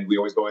 whatever. And we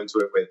always go into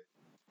it with,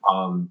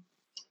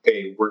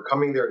 okay, we're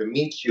coming there to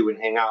meet you and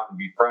hang out and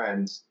be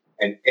friends.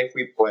 And if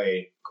we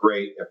play,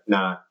 great. If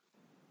not,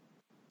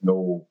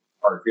 no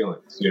hard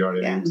feelings. You know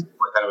what I mean?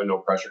 Kind of a no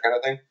pressure kind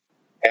of thing.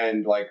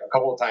 And, like, a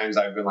couple of times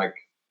I've been like,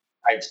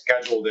 I've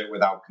scheduled it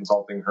without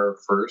consulting her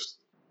first.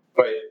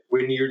 But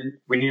when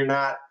you're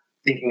not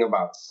thinking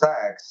about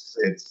sex,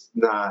 it's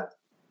not,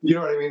 you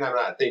know what I mean? I'm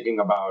not thinking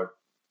about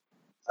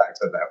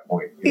sex at that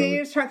point.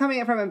 You're just coming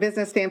in from a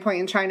business standpoint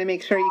and trying to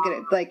make sure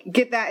you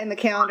get that in the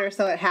calendar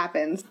so it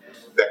happens.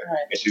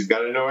 And she's got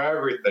to know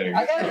everything.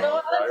 I got to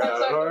know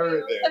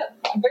everything.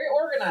 I'm very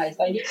organized.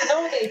 I need to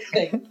know these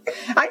things.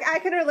 I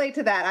can relate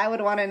to that. I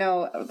would want to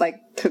know, like,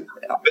 to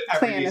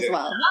plan as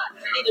well.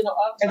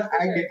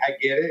 I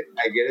get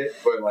it,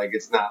 but, like,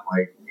 it's not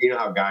like, you know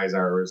how guys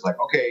are, where it's like,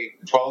 okay,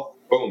 the 12th,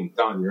 boom,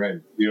 done, you're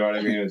in. You know what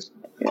I mean? It's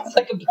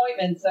like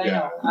appointments. I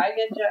know. I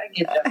get you.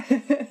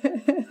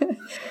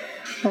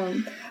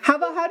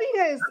 How do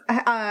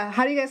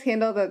you guys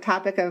handle the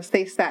topic of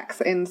safe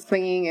sex and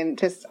swinging and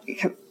just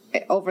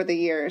over the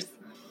years?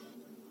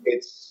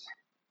 It's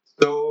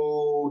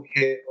so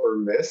hit or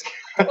miss.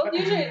 Well,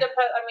 usually it depends.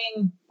 I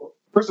mean,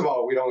 first of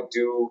all, we like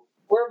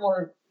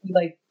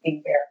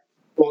being bare.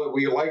 Well,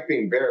 we like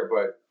being bare,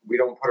 but we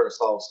don't put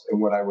ourselves in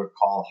what I would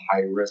call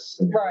high risk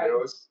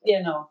scenarios. Right.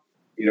 Yeah, no.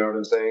 You know what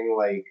I'm saying?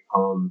 Like,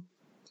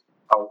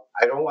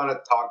 I don't want to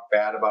talk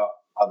bad about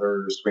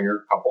other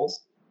swinger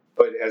couples,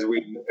 but as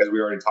we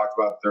already talked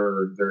about,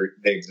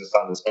 they exist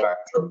on the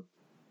spectrum,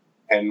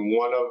 and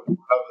one of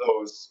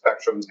those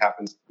spectrums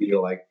happens to be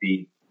like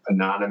the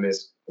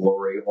anonymous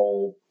glory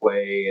hole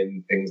play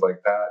and things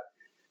like that.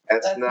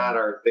 That's not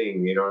our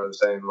thing. You know what I'm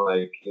saying?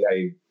 Like,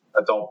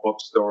 adult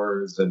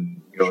bookstores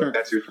and, you know, sure.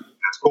 that's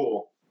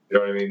cool. You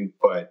know what I mean?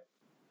 But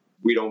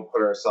we don't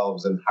put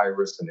ourselves in high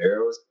risk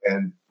scenarios.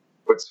 And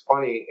what's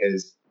funny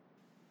is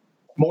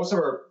most of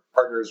our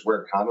partners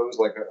wear condoms,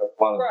 like a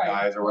lot of the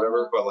guys or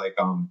whatever. But, like,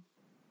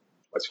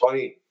 what's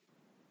funny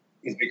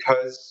is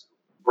because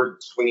we're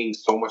swinging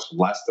so much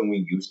less than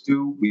we used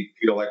to, we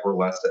feel like we're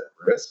less at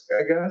risk,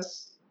 I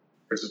guess.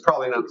 Which is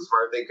probably not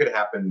smart. They could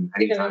happen anytime.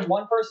 Because there's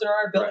one person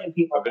or a billion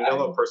people. A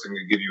vanilla person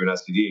could give you an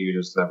STD. You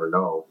just never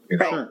know. You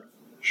know?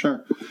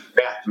 Sure.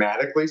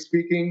 Mathematically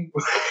speaking,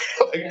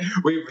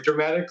 we've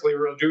dramatically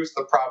reduced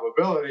the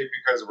probability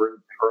because we're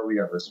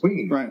hardly ever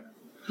swinging. Right.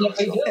 Yeah,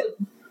 we do.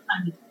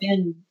 It's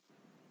been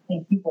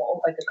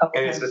people like a couple.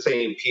 And it's the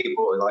same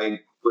people.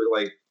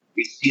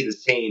 We see the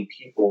same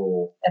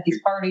people at these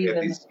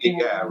parties. We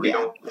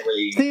don't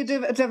really. So you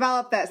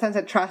develop that sense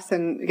of trust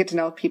and get to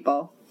know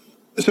people.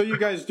 So you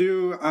guys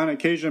do, on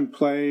occasion,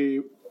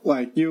 play,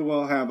 like, you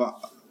will have a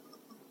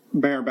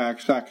bareback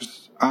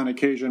sex on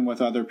occasion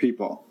with other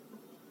people?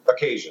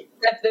 Occasion.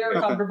 If they're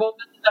comfortable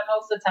with it,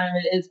 most of the time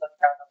it is with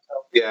them. So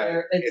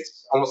yeah,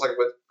 it's almost like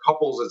with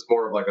couples, it's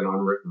more of like an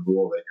unwritten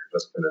rule that you're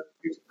just going to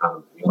use a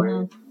condom anyway.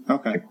 Mm-hmm.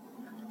 Okay.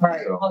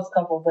 Right, so, most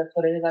couples, that's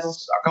what it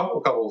is. A couple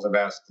of couples have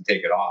asked to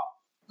take it off,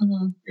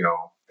 you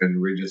know,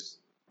 and we just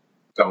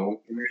don't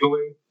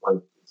usually.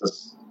 Like,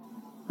 just...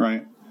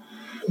 Right.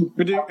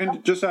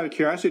 And just out of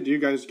curiosity, do you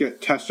guys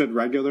get tested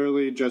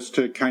regularly just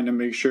to kind of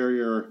make sure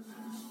you're...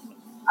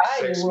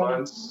 6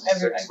 months,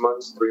 6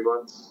 months, 3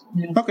 months.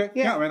 Yeah. Okay,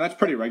 yeah, I mean, that's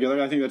pretty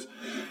regular. I think that's...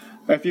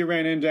 If you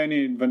ran into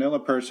any vanilla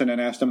person and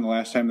asked them the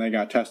last time they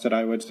got tested,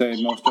 I would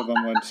say most of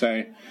them would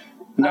say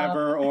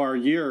never or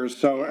years.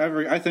 So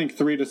I think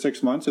 3 to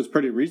 6 months is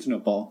pretty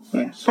reasonable.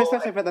 Yeah. So,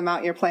 especially for the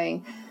amount you're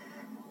playing.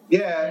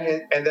 Yeah,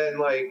 and then,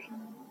 like...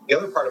 The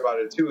other part about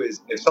it, too,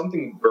 is if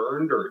something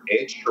burned or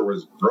itched or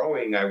was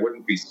growing, I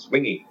wouldn't be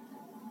swinging.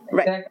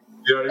 Right.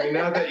 You know what I mean?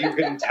 Not that you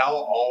can tell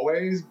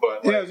always,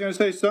 but I was going to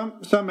say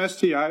some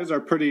STIs are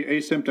pretty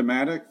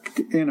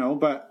asymptomatic,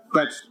 but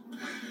that's.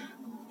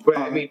 But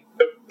I mean,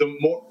 the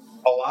more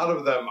a lot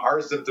of them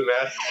are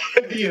symptomatic.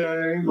 You know what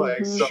I mean?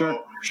 Like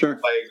sure.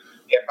 Like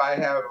if I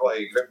have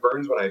like if it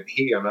burns when I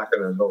pee, I'm not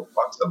going to go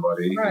fuck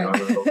somebody. Right. I'm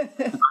gonna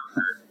go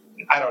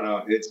I don't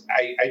know.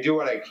 I do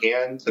what I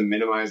can to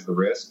minimize the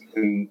risk,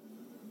 and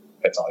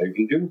that's all you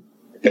can do.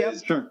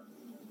 Because, sure.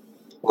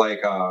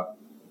 Like,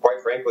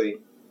 quite frankly,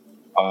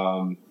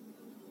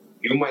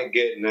 you might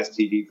get an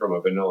STD from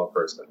a vanilla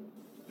person.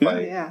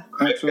 Absolutely.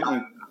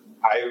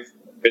 I've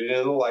been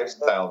in the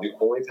lifestyle. The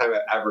only time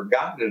I've ever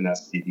gotten an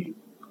STD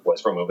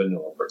was from a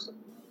vanilla person.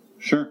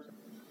 Sure.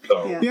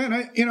 So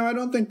and I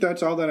don't think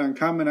that's all that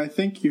uncommon. I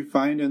think you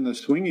find in the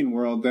swinging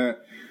world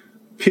that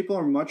people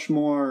are much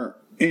more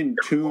in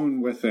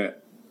tune with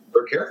it.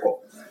 They're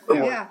careful.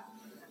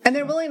 And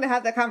they're willing to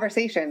have the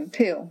conversation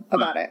too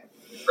about it.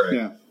 Right.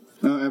 Yeah.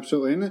 No,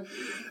 absolutely.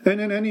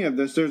 And in any of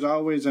this, there's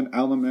always an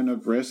element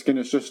of risk, and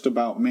it's just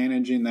about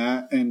managing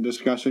that and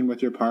discussing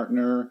with your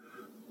partner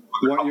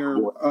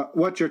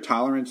what your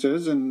tolerance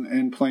is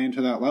and playing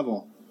to that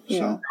level. Yeah.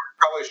 So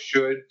probably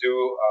should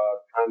do a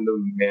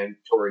condom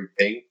mandatory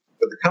thing,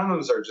 but the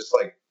condoms are just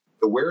like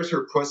the wears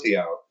her pussy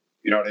out.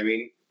 You know what I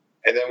mean?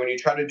 And then when you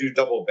try to do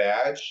double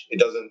badge, it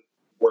doesn't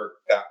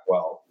work that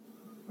well.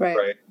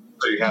 Right?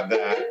 So you have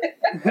that,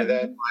 and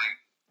then like.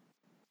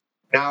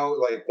 Now,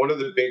 like, one of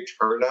the big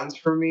turn-ons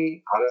for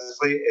me,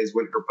 honestly, is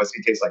when her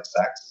pussy tastes like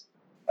sex.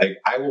 Like,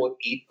 I will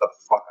eat the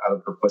fuck out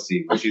of her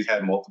pussy when she's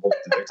had multiple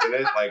dicks in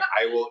it. Like,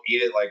 I will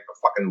eat it like a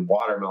fucking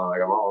watermelon.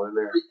 Like, I'm all in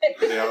there.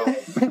 You know?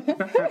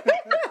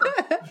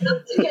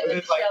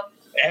 It's like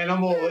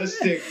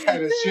animalistic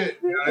kind of shit.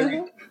 You know what I mean?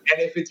 And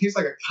if it tastes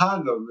like a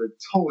condom,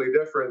 it's totally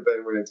different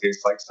than when it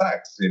tastes like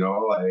sex. You know?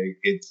 Like,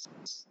 it's...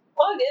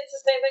 Well, it's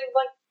the same thing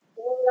like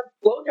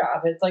a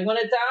blowjob. It's like when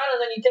it's on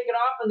and then you take it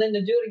off and then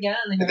to do it again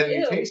and then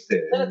you taste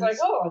it. Then it's like,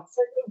 oh, it's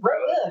like,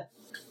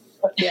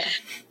 but yeah.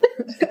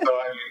 So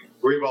I mean,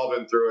 we've all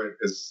been through it.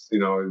 Because you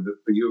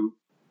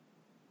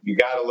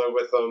got to live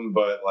with them,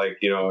 but like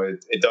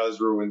it does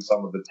ruin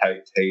some of the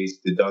tight taste.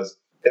 It does,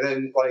 and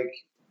then like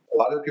a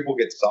lot of people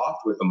get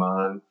soft with them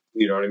on.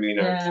 You know what I mean?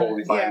 And are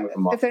totally fine with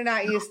them off. If they're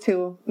not used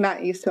to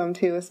them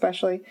too,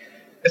 especially.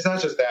 It's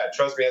not just that.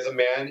 Trust me, as a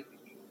man,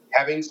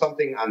 having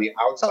something on the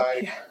outside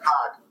of your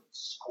cock,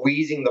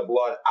 squeezing the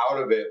blood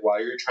out of it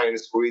while you're trying to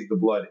squeeze the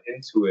blood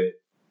into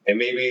it, and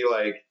maybe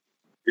like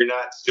you're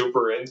not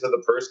super into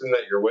the person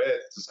that you're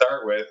with to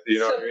start with, you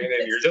know what I mean?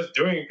 And you're just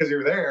doing it because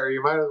you're there.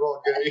 You might as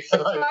well get it.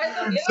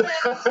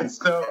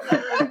 So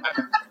I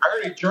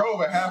already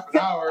drove a half an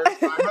hour.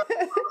 So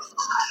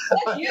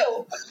that's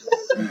you.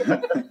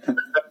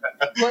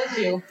 Bless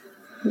you.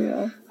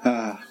 Yeah.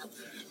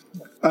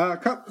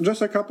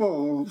 Just a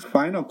couple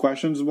final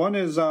questions. One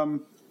is, do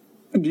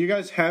you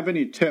guys have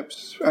any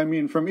tips? I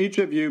mean, from each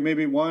of you,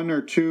 maybe one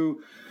or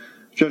two,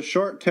 just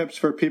short tips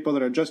for people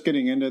that are just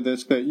getting into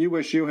this that you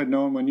wish you had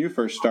known when you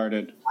first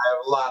started. I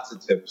have lots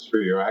of tips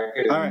for you. All right.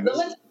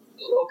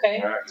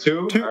 Okay. All right.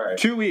 Two? All right.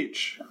 Two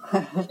each.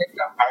 All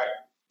right.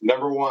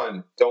 Number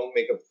one, don't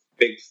make a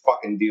big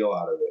fucking deal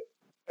out of it.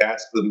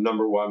 That's the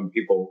number one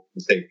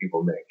mistake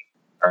people make.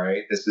 All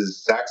right? This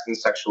is sex and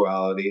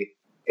sexuality.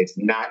 It's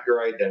not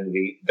your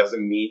identity. It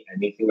doesn't mean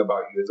anything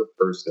about you as a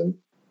person.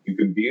 You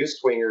can be a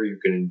swinger, you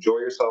can enjoy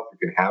yourself, you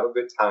can have a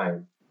good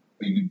time,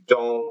 but you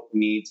don't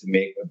need to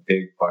make a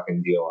big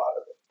fucking deal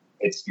out of it.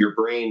 It's your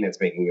brain that's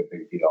making a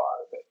big deal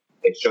out of it.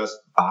 It's just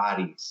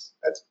bodies.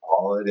 That's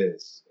all it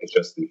is. It's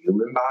just the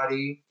human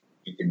body.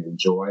 You can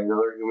enjoy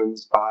another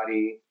human's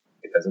body.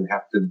 It doesn't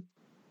have to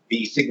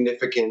be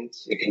significant.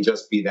 It can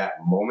just be that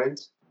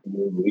moment, and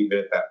you leave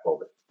it at that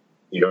moment.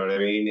 You know what I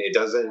mean? It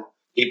doesn't...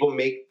 People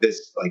make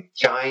this, like,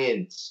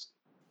 giant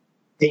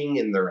thing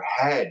in their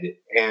head,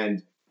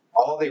 and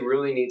all they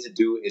really need to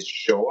do is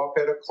show up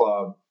at a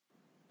club,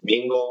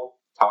 mingle,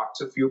 talk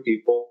to a few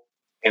people,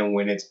 and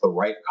when it's the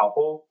right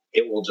couple,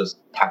 it will just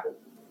happen.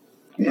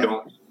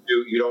 Yeah.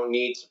 You don't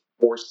need to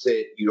force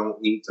it. You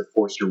don't need to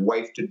force your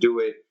wife to do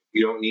it.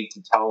 You don't need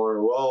to tell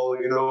her, well,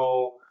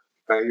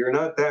 you're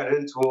not that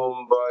into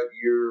them, but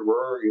you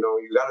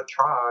got to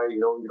try. You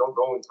don't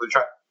go until you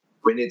try.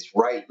 When it's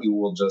right, you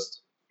will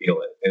just feel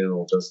it, and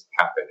it'll just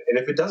happen. And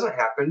if it doesn't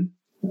happen,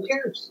 who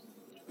cares?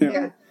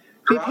 Yeah.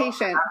 Be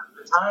patient.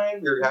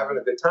 You're having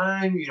a good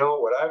time,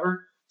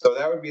 whatever. So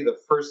that would be the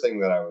first thing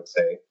that I would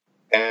say.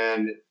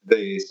 And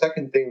the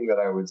second thing that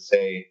I would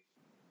say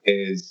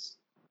is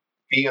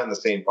be on the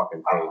same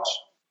fucking page.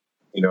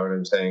 You know what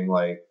I'm saying?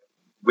 Like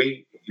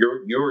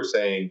you were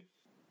saying,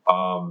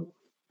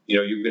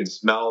 you can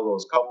smell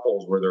those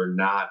couples where they're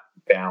not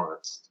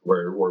balanced,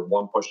 where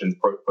one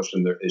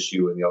pushing their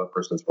issue and the other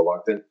person's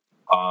reluctant.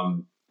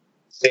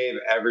 Save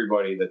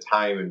everybody the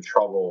time and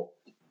trouble.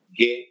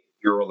 Get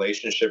your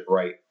relationship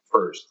right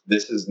first.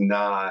 This is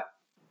not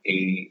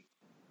a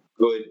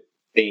good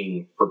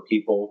thing for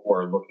people who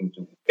are looking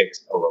to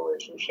fix a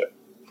relationship.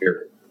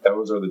 Period.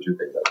 Those are the two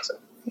things I would say.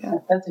 Yeah,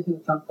 that's a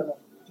huge compliment.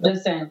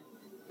 Just saying.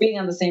 being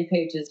on the same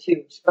page is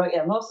huge. But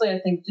yeah, mostly I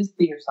think just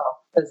be yourself.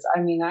 Because I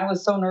mean, I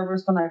was so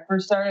nervous when I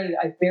first started.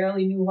 I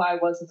barely knew who I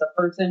was as a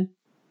person.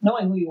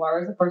 Knowing who you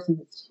are as a person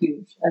is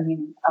huge. I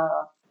mean, I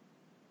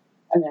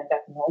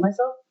got to know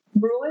myself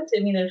through it. I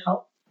mean, it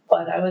helped.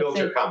 But I would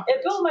say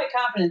it built my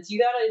confidence. You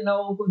got to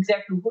know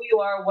exactly who you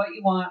are, what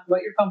you want,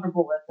 what you're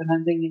comfortable with. And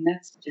I'm thinking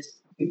that's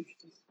just huge.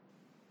 Just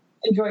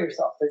enjoy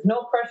yourself. There's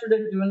no pressure to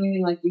do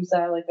anything like you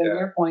said, like at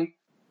your point.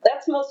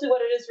 That's mostly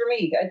what it is for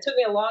me. It took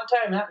me a long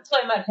time, not until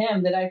I met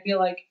him, that I feel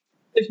like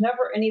there's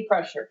never any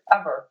pressure,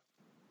 ever.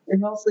 You're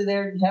mostly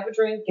there to have a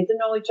drink, get to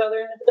know each other,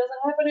 and if it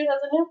doesn't happen, it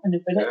doesn't happen.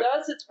 If it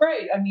does, it's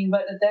great. I mean,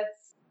 but it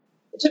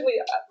took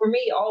me, for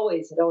me,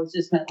 always, it always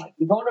just meant like,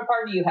 you're going to a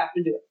party, you have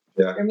to do it.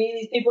 Yeah. You're meeting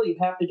these people, you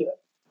have to do it.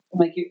 I'm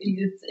like,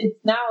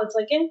 it's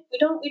like,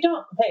 we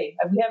don't. Hey,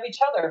 we have each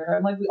other.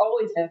 I'm like, we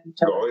always have each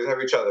other. We always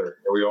have each other,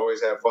 and we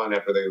always have fun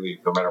after they leave,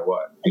 no matter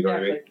what. You know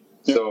what I mean?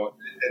 So,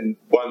 and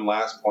one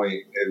last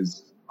point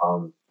is,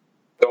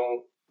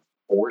 don't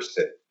force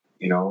it.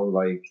 You know,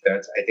 like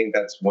I think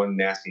that's one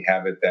nasty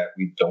habit that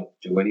we don't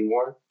do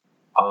anymore.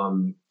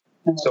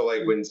 So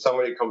like when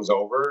somebody comes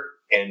over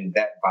and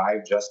that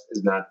vibe just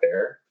is not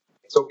there,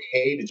 it's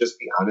okay to just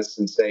be honest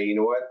and say, you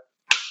know what,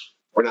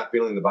 we're not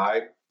feeling the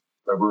vibe.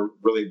 We're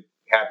really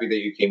happy that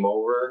you came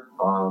over,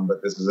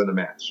 but this isn't a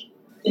match.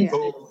 Yeah.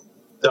 Boom,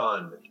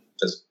 done.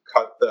 Just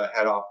cut the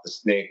head off the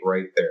snake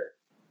right there.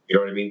 You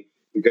know what I mean?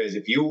 Because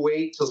if you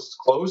wait till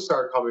clothes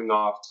start coming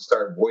off to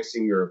start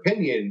voicing your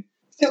opinion,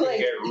 it's going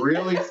to get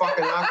really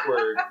fucking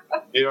awkward.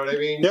 You know what I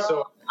mean? Yeah.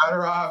 So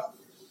better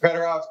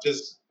off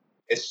just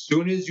as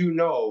soon as you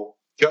know,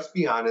 just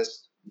be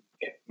honest.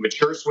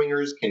 Mature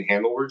swingers can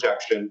handle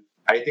rejection.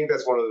 I think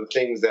that's one of the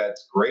things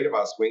that's great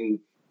about swinging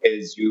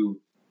is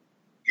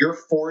you're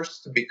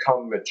forced to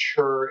become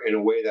mature in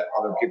a way that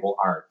other people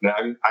aren't. Now,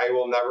 I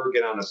will never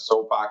get on a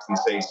soapbox and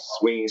say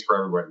swinging is for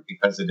everybody,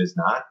 because it is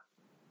not.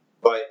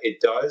 But it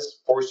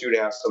does force you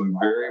to have some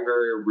very,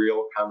 very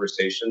real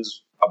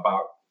conversations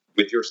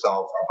with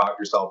yourself,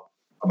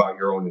 about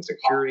your own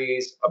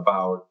insecurities,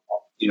 about,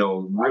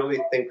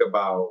 really think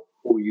about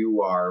who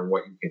you are and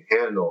what you can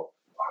handle.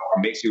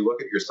 It makes you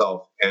look at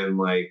yourself and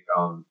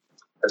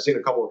I've seen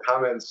a couple of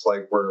comments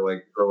where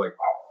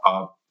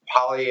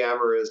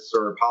polyamorous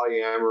or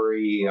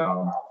polyamory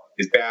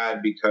is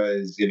bad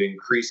because it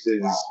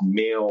increases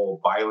male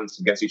violence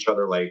against each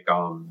other,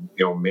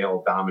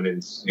 male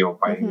dominance,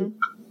 fighting.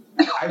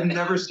 Mm-hmm. I've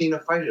never seen a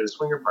fight at a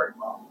swinger party.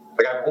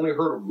 I've only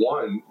heard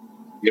one,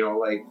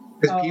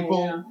 because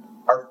people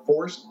are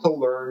forced to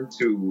learn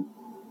to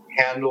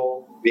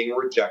handle being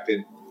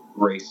rejected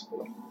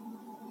gracefully.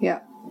 Yeah.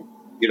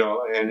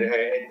 And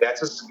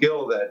that's a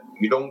skill that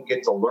you don't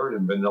get to learn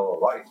in vanilla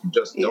life. You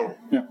just don't.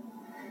 Yeah.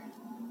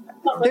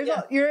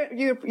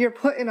 You're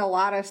put in a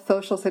lot of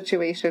social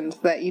situations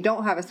that you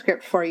don't have a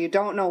script for, you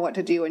don't know what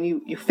to do, and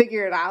you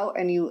figure it out,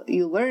 and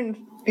you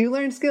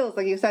learn skills,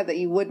 like you said, that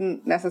you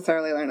wouldn't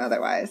necessarily learn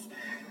otherwise.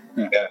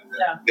 Yeah.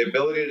 The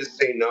ability to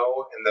say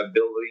no and the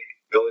ability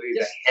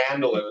to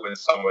handle it when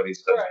somebody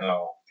says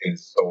no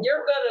is so.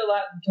 You're good at a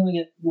lot doing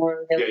it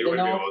more. Yeah, you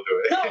wouldn't be able to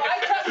do it. No,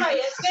 I trust my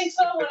instincts.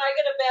 So when I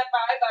get a bad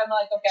vibe, I'm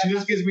like, okay. She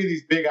just gives me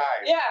these big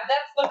eyes. Yeah,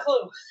 that's the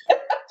clue.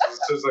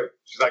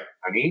 She's like,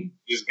 honey,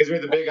 she just gives me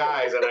the big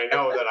eyes, and I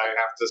know that I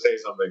have to say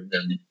something.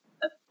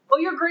 Well,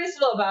 you're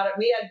graceful about it.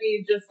 Me, I'd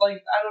be just like,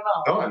 I don't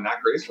know. No, I'm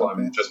not graceful.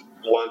 I'm just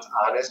blunt,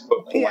 honest,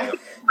 but polite. Yeah.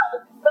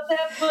 But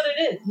that's what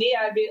it is. Me,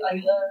 I'd be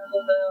like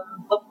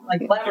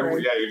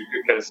glamorous. Yeah,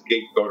 you kind of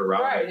scapegoat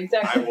around. Right,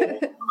 exactly. I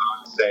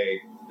will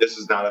say, this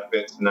is not a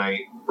fit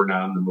tonight. We're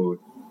not in the mood.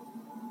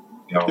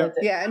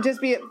 Yeah, and just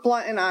be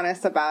blunt and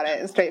honest about it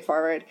and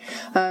straightforward.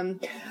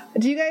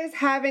 Do you guys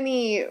have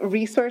any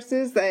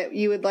resources that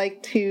you would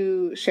like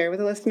to share with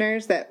the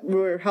listeners that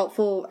were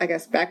helpful, I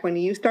guess, back when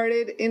you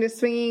started into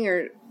swinging,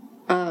 or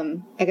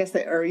I guess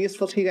that are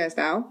useful to you guys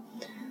now?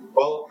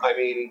 Well, I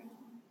mean,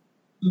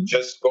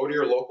 just go to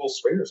your local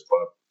swingers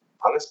club.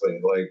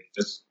 Honestly,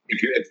 just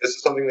if this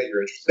is something that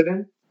you're interested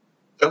in,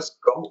 just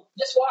go.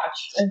 Just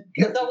watch.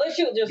 They'll let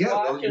you just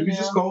watch. You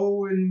just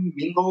go and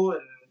mingle,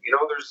 and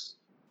there's.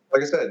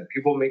 Like I said,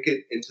 people make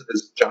it into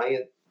this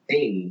giant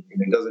thing,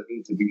 and it doesn't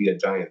need to be a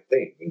giant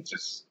thing. It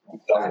just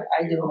doesn't.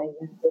 I didn't make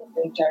it into a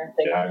big giant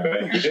thing. Yeah, I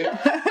bet you did.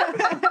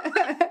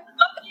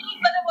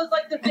 But it was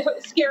like the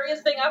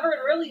scariest thing ever,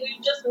 and really,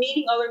 you're just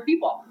meeting other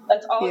people.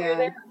 That's all you're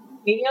there.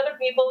 Meeting other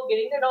people,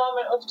 getting to know them,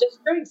 and it was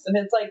just drinks. And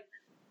it's like,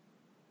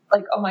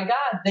 oh my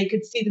God, they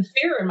could see the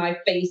fear in my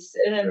face.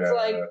 And it's and it's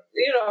like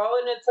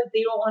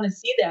they don't want to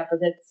see that,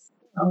 but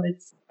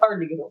it's hard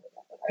to get over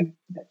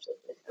that.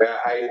 Yeah,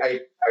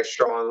 I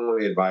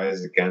strongly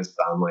advise against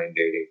online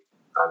dating,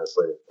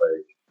 honestly.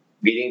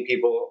 Meeting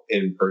people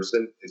in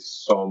person is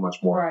so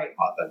much more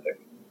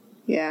authentic.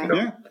 Yeah.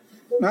 Yeah.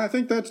 No, I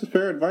think that's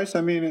fair advice.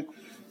 I mean,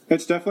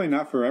 it's definitely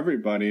not for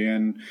everybody.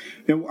 And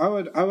I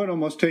would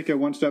almost take it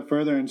one step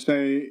further and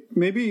say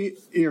maybe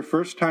your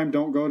first time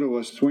don't go to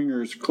a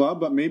swingers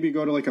club, but maybe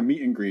go to a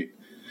meet and greet.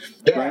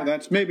 Right?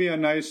 That's maybe a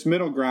nice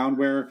middle ground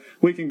where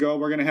we can go.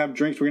 We're going to have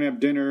drinks. We're going to have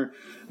dinner.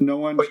 No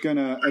one's going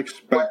to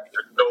expect.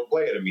 No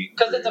play at a meet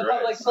because it's a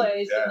public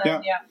place.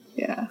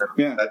 Yeah.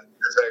 That's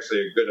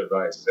actually a good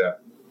advice. Yeah.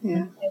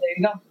 There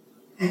you go.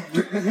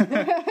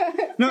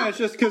 No, it's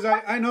just because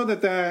I know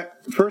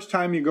that first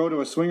time you go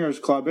to a swingers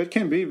club, it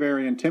can be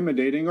very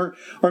intimidating. Or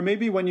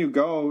maybe when you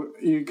go,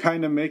 you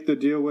kind of make the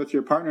deal with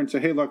your partner and say,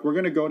 hey, look, we're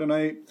going to go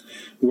tonight.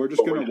 We're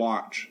just going to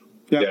watch.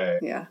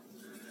 Yeah.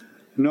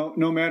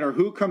 No matter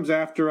who comes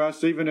after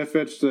us, even if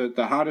it's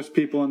the hottest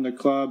people in the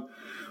club,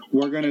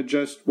 we're going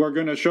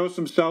to show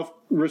some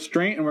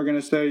self-restraint, and we're going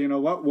to say, you know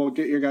what, we'll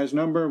get your guys'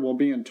 number. We'll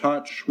be in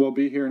touch. We'll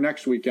be here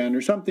next weekend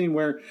or something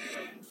where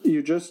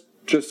you just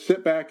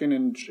sit back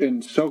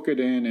and soak it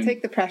in and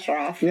take the pressure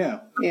off.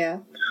 Yeah.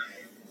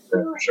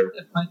 For sure.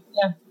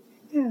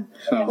 Yeah.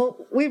 So. Well,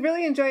 we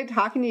really enjoyed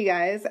talking to you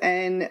guys.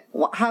 And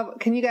how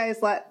can you guys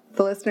let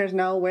the listeners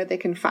know where they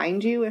can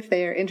find you if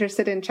they're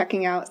interested in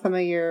checking out some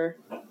of your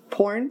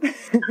porn,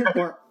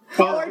 or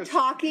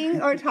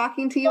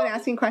talking to you and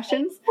asking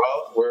questions?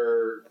 Well,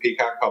 we're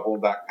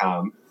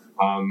peacockcouple.com.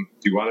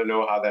 Do you want to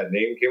know how that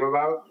name came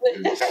about?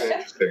 It's kind of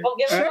interesting. Well,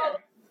 give us all the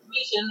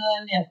information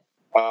and then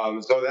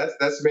so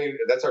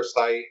that's our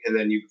site, and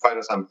then you can find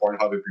us on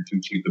Pornhub if you're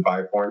too cheap to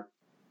buy porn.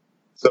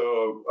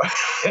 So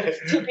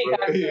Two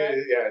Peacocks, right?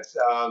 It's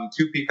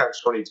 2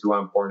 Peacocks 22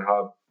 on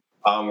Pornhub.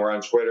 We're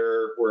on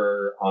Twitter.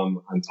 We're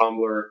on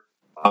Tumblr.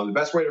 The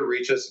best way to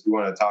reach us if you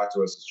want to talk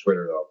to us is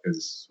Twitter, though,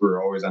 because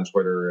we're always on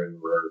Twitter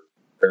and we're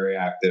very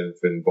active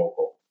and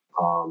vocal.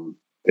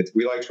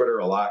 We like Twitter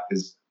a lot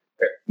because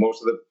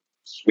most of the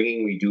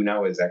swinging we do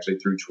now is actually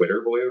through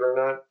Twitter, believe it or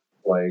not.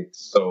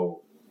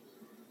 So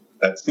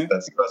that's the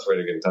best way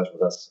to get in touch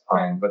with us.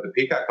 But the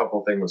Peacock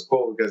couple thing was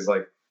cool because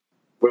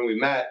when we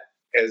met,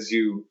 as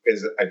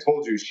I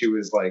told you, she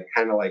was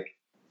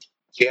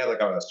she had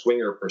a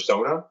swinger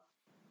persona.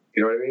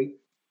 You know what I mean?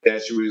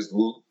 That she was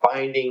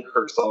finding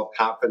her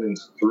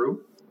self-confidence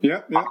through.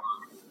 Yeah.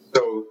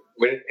 So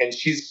and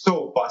she's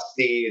so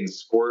busty and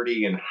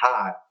squirty and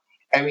hot.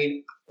 I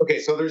mean, okay,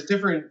 so there's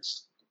different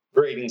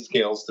grading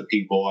scales to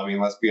people. I mean,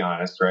 let's be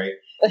honest, right?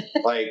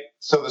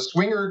 So the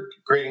swinger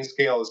grading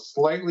scale is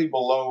slightly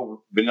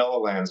below Vanilla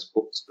Land's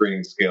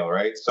grading scale,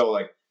 right? So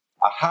a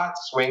hot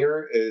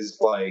swinger is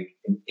an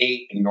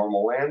 8 in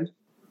Normal Land.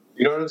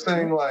 You know what I'm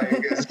saying?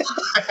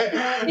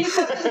 He's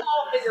got this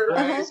all figured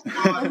out.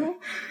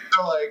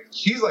 So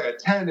she's a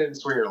 10 in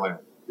Swingerland.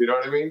 You know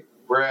what I mean?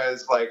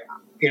 Whereas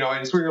in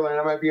Swingerland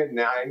I might be a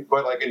 9,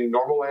 but in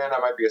Normal Land I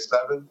might be a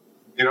 7.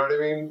 You know what I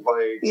mean?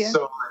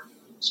 So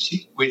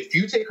if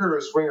you take her to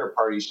a swinger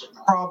party, she's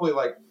probably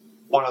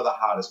one of the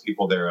hottest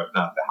people there, if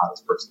not the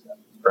hottest person there,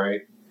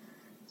 right?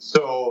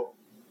 So,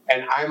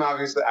 and I've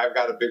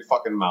got a big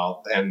fucking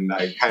mouth, and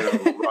I kind of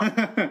run, you know what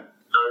I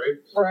mean?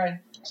 Right.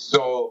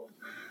 So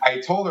I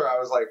told her, I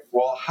was like,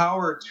 well, how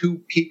are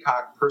 2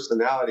 peacock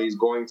personalities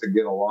going to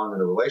get along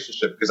in a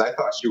relationship? Because I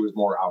thought she was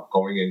more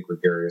outgoing and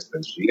gregarious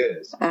than she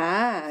is.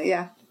 Ah,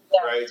 yeah.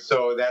 Right?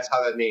 So that's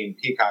how that name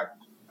Peacock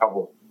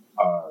Couple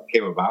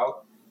came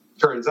about.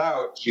 Turns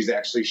out she's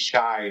actually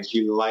shy, and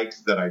she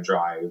likes that I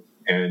drive,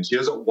 and she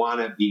doesn't want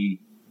to be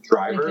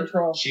driver.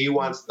 She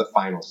wants the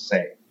final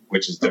say,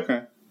 which is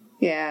different.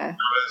 Okay. Yeah.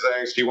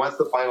 She wants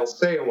the final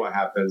say in what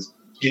happens.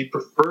 She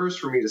prefers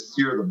for me to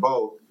steer the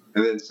boat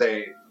and then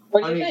say,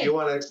 honey, do you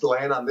want to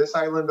land on this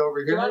island over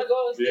here? You want to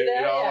go and see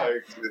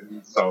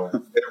that? So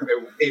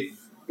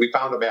we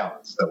found a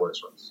balance that works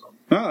for us. So.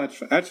 No,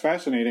 that's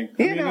fascinating.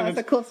 Yeah, that's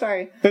a cool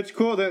story. It's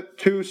cool that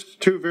two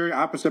very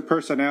opposite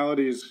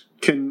personalities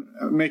can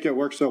make it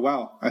work so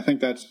well. I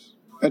think that's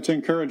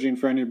encouraging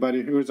for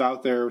anybody who's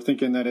out there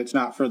thinking that it's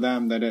not for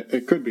them, that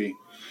it could be.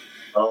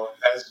 Well,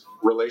 as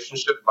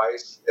relationship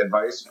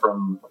advice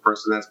from a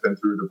person that's been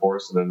through a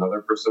divorce and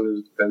another person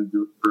who's been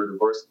through a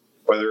divorce,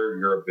 whether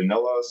you're a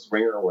vanilla,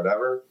 swinger, or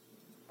whatever,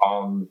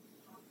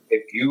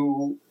 if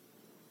you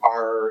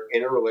are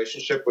in a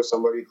relationship with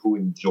somebody who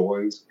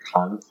enjoys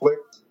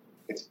conflict,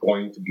 it's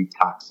going to be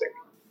toxic.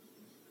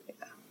 Yeah.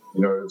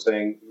 You know what I'm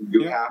saying?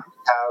 You have to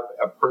have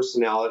a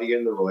personality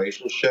in the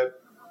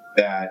relationship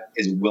that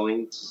is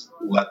willing to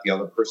let the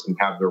other person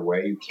have their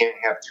way. You can't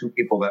have 2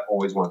 people that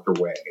always want their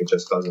way. It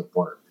just doesn't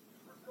work.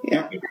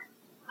 Yeah.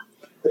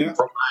 From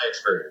my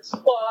experience.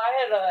 Well, I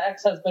had an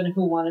ex-husband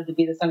who wanted to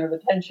be the center of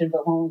attention,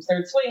 but when we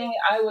started swinging,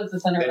 I was the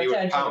center of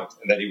attention.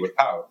 And then he would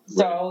pout.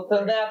 So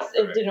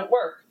it didn't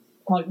work.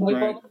 We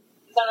both the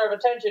center of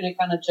attention. It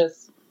kind of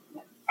just.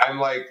 I'm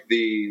like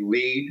the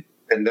lead,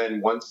 and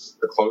then once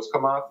the clothes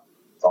come off,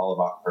 it's all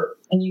about her,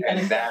 and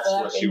that's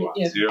what she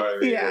wants. You know what I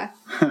mean? Yeah.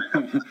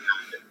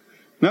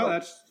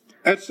 No,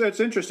 that's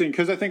interesting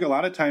because I think a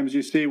lot of times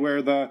you see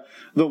where the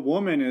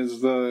woman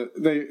is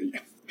they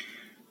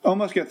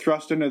almost get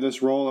thrust into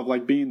this role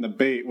of being the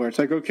bait, where it's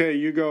okay,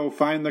 you go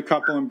find the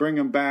couple and bring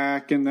them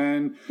back, and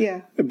then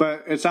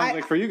But it sounds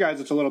like for you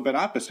guys it's a little bit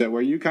opposite,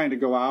 where you kind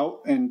of go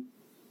out and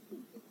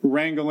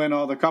wrangle in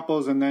all the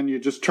couples, and then you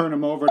just turn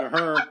them over to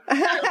her.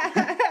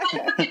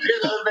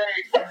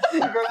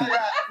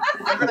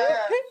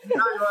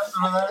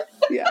 listen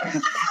to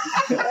Yeah.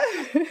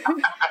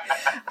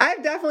 that?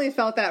 I've definitely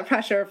felt that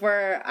pressure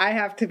where I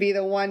have to be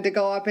the one to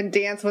go up and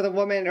dance with a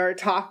woman or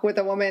talk with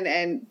a woman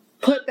and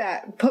put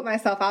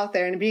myself out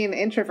there. And being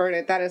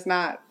introverted, that is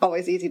not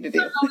always easy to do.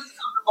 It's not always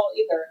comfortable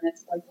either, and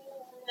it's like,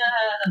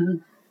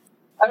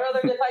 I'd rather,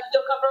 if I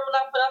feel comfortable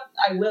enough,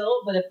 I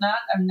will, but if not,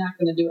 I'm not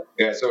going to do it.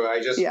 Yeah, so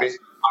I just basically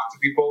talk to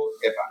people.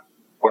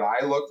 What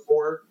I look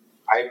for,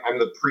 I'm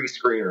the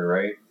pre-screener,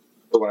 right?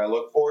 So what I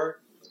look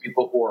for is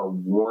people who are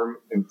warm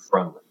and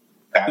friendly.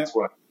 That's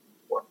what I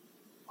look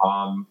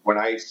for. When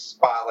I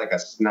spot like a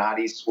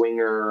snotty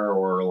swinger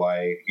or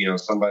like,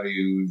 somebody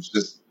who's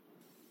just,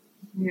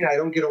 I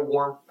don't get a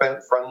warm,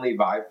 friendly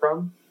vibe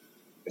from,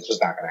 it's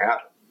just not going to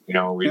happen.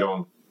 We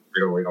don't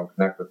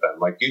connect with them.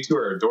 Like, you two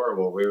are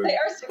adorable. They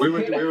are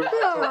super cute.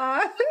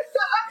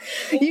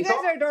 You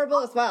guys are adorable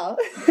as well.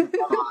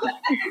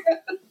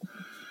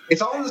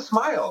 It's all in the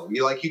smile.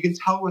 You can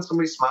tell when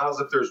somebody smiles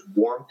if there's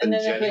warmth and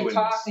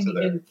genuineness to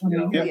them.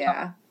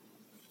 Yeah.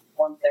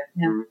 Warmth there.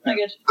 Yeah. I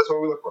guess that's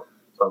what we look for.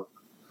 So.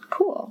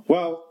 Cool.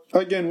 Well,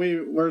 again,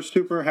 we're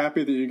super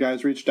happy that you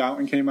guys reached out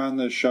and came on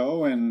the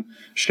show and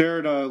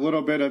shared a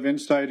little bit of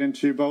insight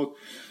into both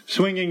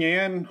swinging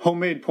and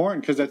homemade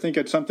porn, because I think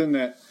it's something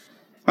that,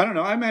 I don't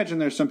know, I imagine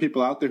there's some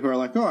people out there who are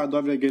like, oh, I'd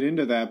love to get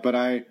into that, but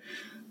I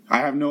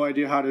have no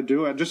idea how to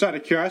do it. Just out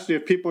of curiosity,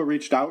 if people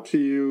reached out to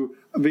you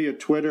via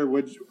Twitter,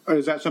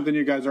 is that something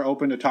you guys are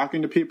open to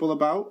talking to people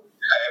about?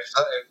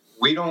 Yeah,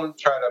 we don't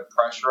try to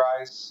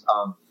pressurize.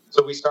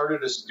 So we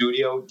started a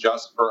studio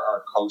just for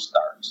our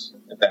co-stars,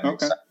 if that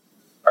makes sense.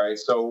 All right,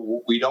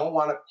 so we don't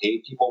want to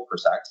pay people for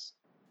sex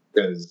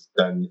because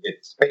then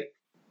it's fake.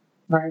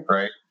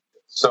 Right.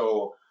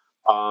 So,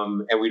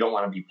 and we don't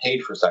want to be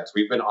paid for sex.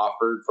 We've been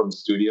offered from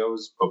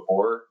studios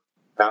before.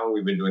 Now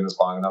we've been doing this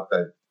long enough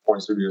that porn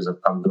studios have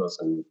come to us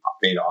and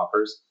made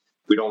offers.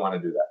 We don't want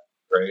to do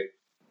that, right?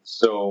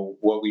 So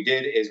what we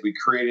did is we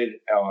created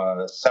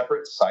a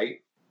separate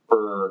site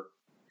for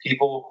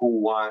people who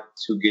want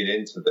to get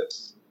into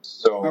this.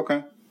 So,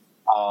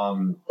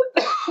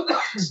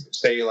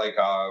 say like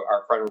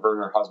our friend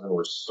Werner and her husband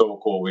were so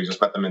cool. We just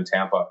met them in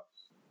Tampa.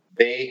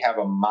 They have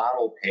a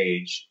model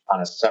page on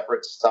a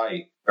separate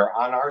site. They're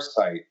on our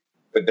site,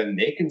 but then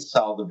they can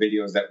sell the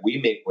videos that we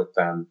make with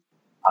them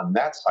on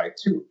that site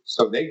too.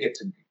 So they get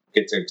to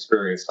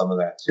experience some of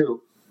that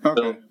too. Build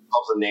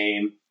themselves a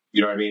name,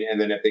 you know what I mean? And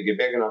then if they get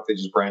big enough, they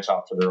just branch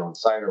off to their own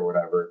site or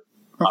whatever.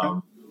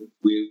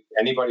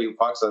 Anybody who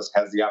fucks us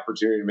has the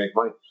opportunity to make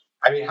money.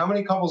 I mean, how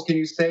many couples can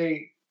you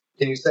say,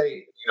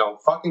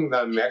 fucking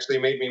them actually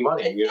made me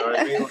money? You know what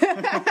I mean?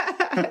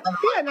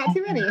 Yeah, not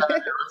too many. On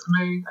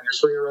your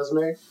swinger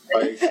resume?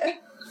 Like,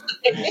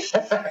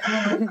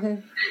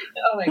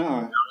 oh my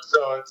God.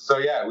 So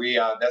yeah, we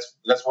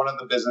that's one of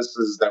the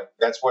businesses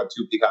that's what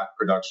Two Peacock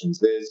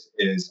Productions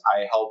is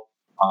I help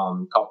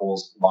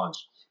couples launch.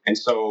 And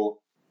so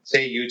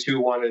say you two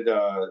wanted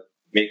to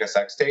make a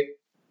sex tape,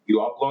 you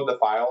upload the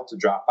file to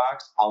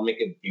Dropbox, I'll make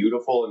it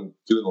beautiful and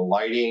do the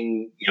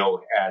lighting,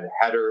 add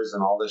headers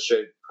and all this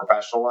shit,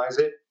 professionalize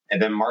it,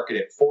 and then market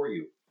it for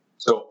you.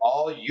 So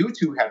all you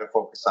two had to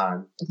focus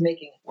on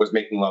was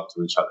making love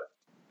to each other.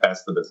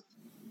 That's the business.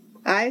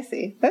 I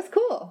see. That's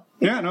cool.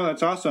 Yeah, no,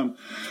 that's awesome.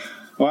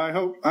 Well,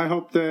 I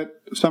hope that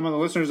some of the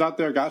listeners out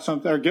there got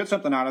something or get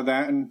something out of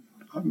that, and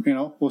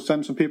we'll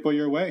send some people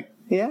your way.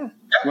 Yeah.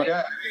 Yeah.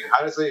 I mean,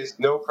 honestly, it's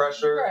no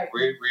pressure. Right.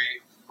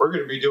 We're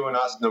going to be doing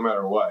us no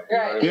matter what.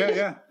 Right.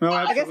 Yeah. No,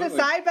 I guess the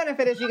side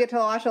benefit is you get to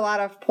watch a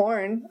lot of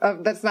porn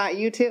that's not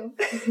you too.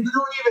 You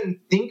don't even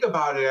think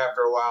about it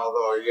after a while,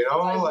 though.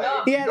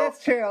 Yeah,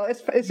 that's true.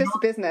 It's just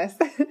business.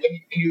 And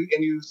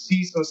you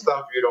see some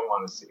stuff you don't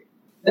want to see.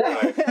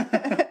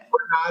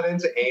 We're not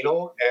into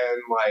anal,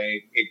 and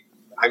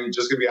I'm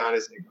just gonna be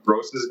honest, it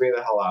grosses me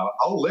the hell out.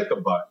 I'll lick a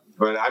butt,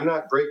 but I'm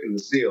not breaking the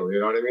seal. You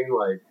know what I mean?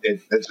 Like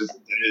it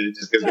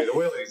just gives me the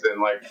willies,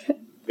 and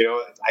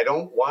I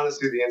don't want to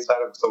see the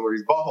inside of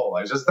somebody's butthole.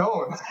 I just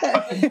don't.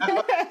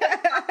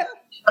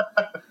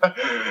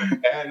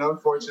 And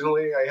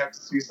unfortunately, I have to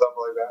see stuff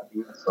like that.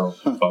 So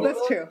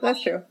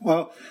That's true.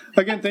 Well,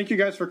 again, thank you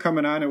guys for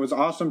coming on. It was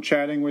awesome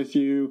chatting with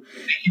you.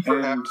 Thank you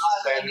for having us,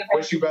 and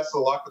wish you best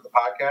of luck with the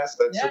podcast.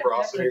 That's super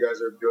awesome. You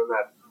guys are doing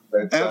that.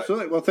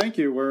 Absolutely. Well, thank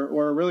you.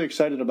 We're really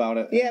excited about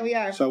it. Yeah, we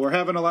are. So we're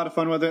having a lot of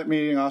fun with it,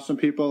 meeting awesome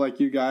people like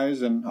you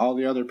guys and all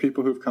the other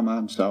people who've come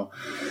on. So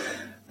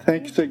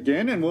thanks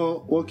again, and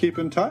we'll keep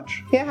in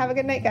touch. Yeah, have a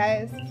good night,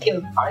 guys. Thank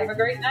you. Have a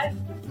great night.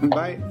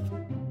 Bye.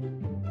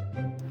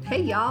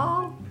 Hey,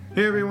 y'all.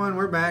 Hey, everyone.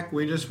 We're back.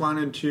 We just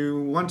wanted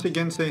to once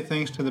again say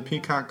thanks to the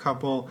Peacock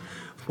couple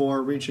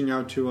for reaching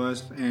out to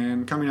us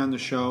and coming on the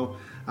show.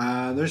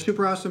 They're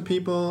super awesome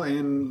people,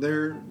 and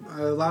they're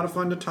a lot of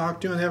fun to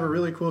talk to, and they have a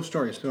really cool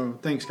story. So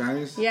thanks,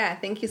 guys. Yeah,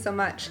 thank you so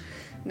much.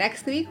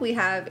 Next week, we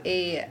have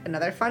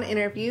another fun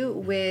interview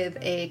with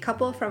a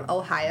couple from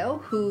Ohio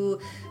who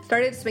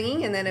started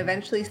swinging and then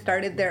eventually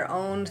started their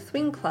own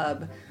swing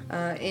club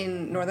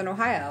in Northern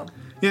Ohio.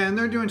 Yeah, and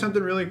they're doing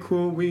something really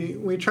cool.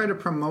 We try to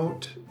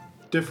promote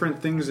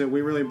different things that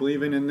we really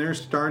believe in, and they're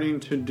starting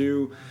to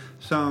do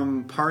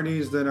some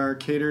parties that are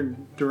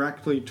catered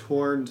directly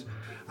towards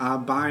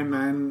by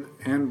men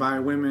and by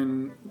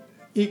women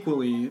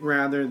equally,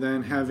 rather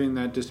than having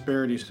that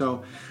disparity.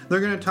 So they're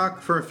going to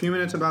talk for a few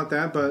minutes about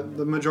that, but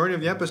the majority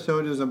of the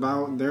episode is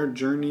about their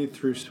journey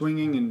through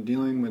swinging and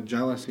dealing with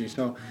jealousy.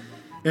 So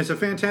it's a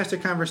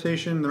fantastic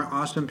conversation. They're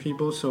awesome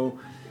people. So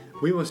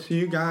we will see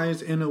you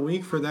guys in a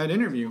week for that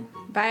interview.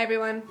 Bye,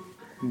 everyone.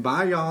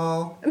 Bye,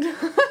 y'all.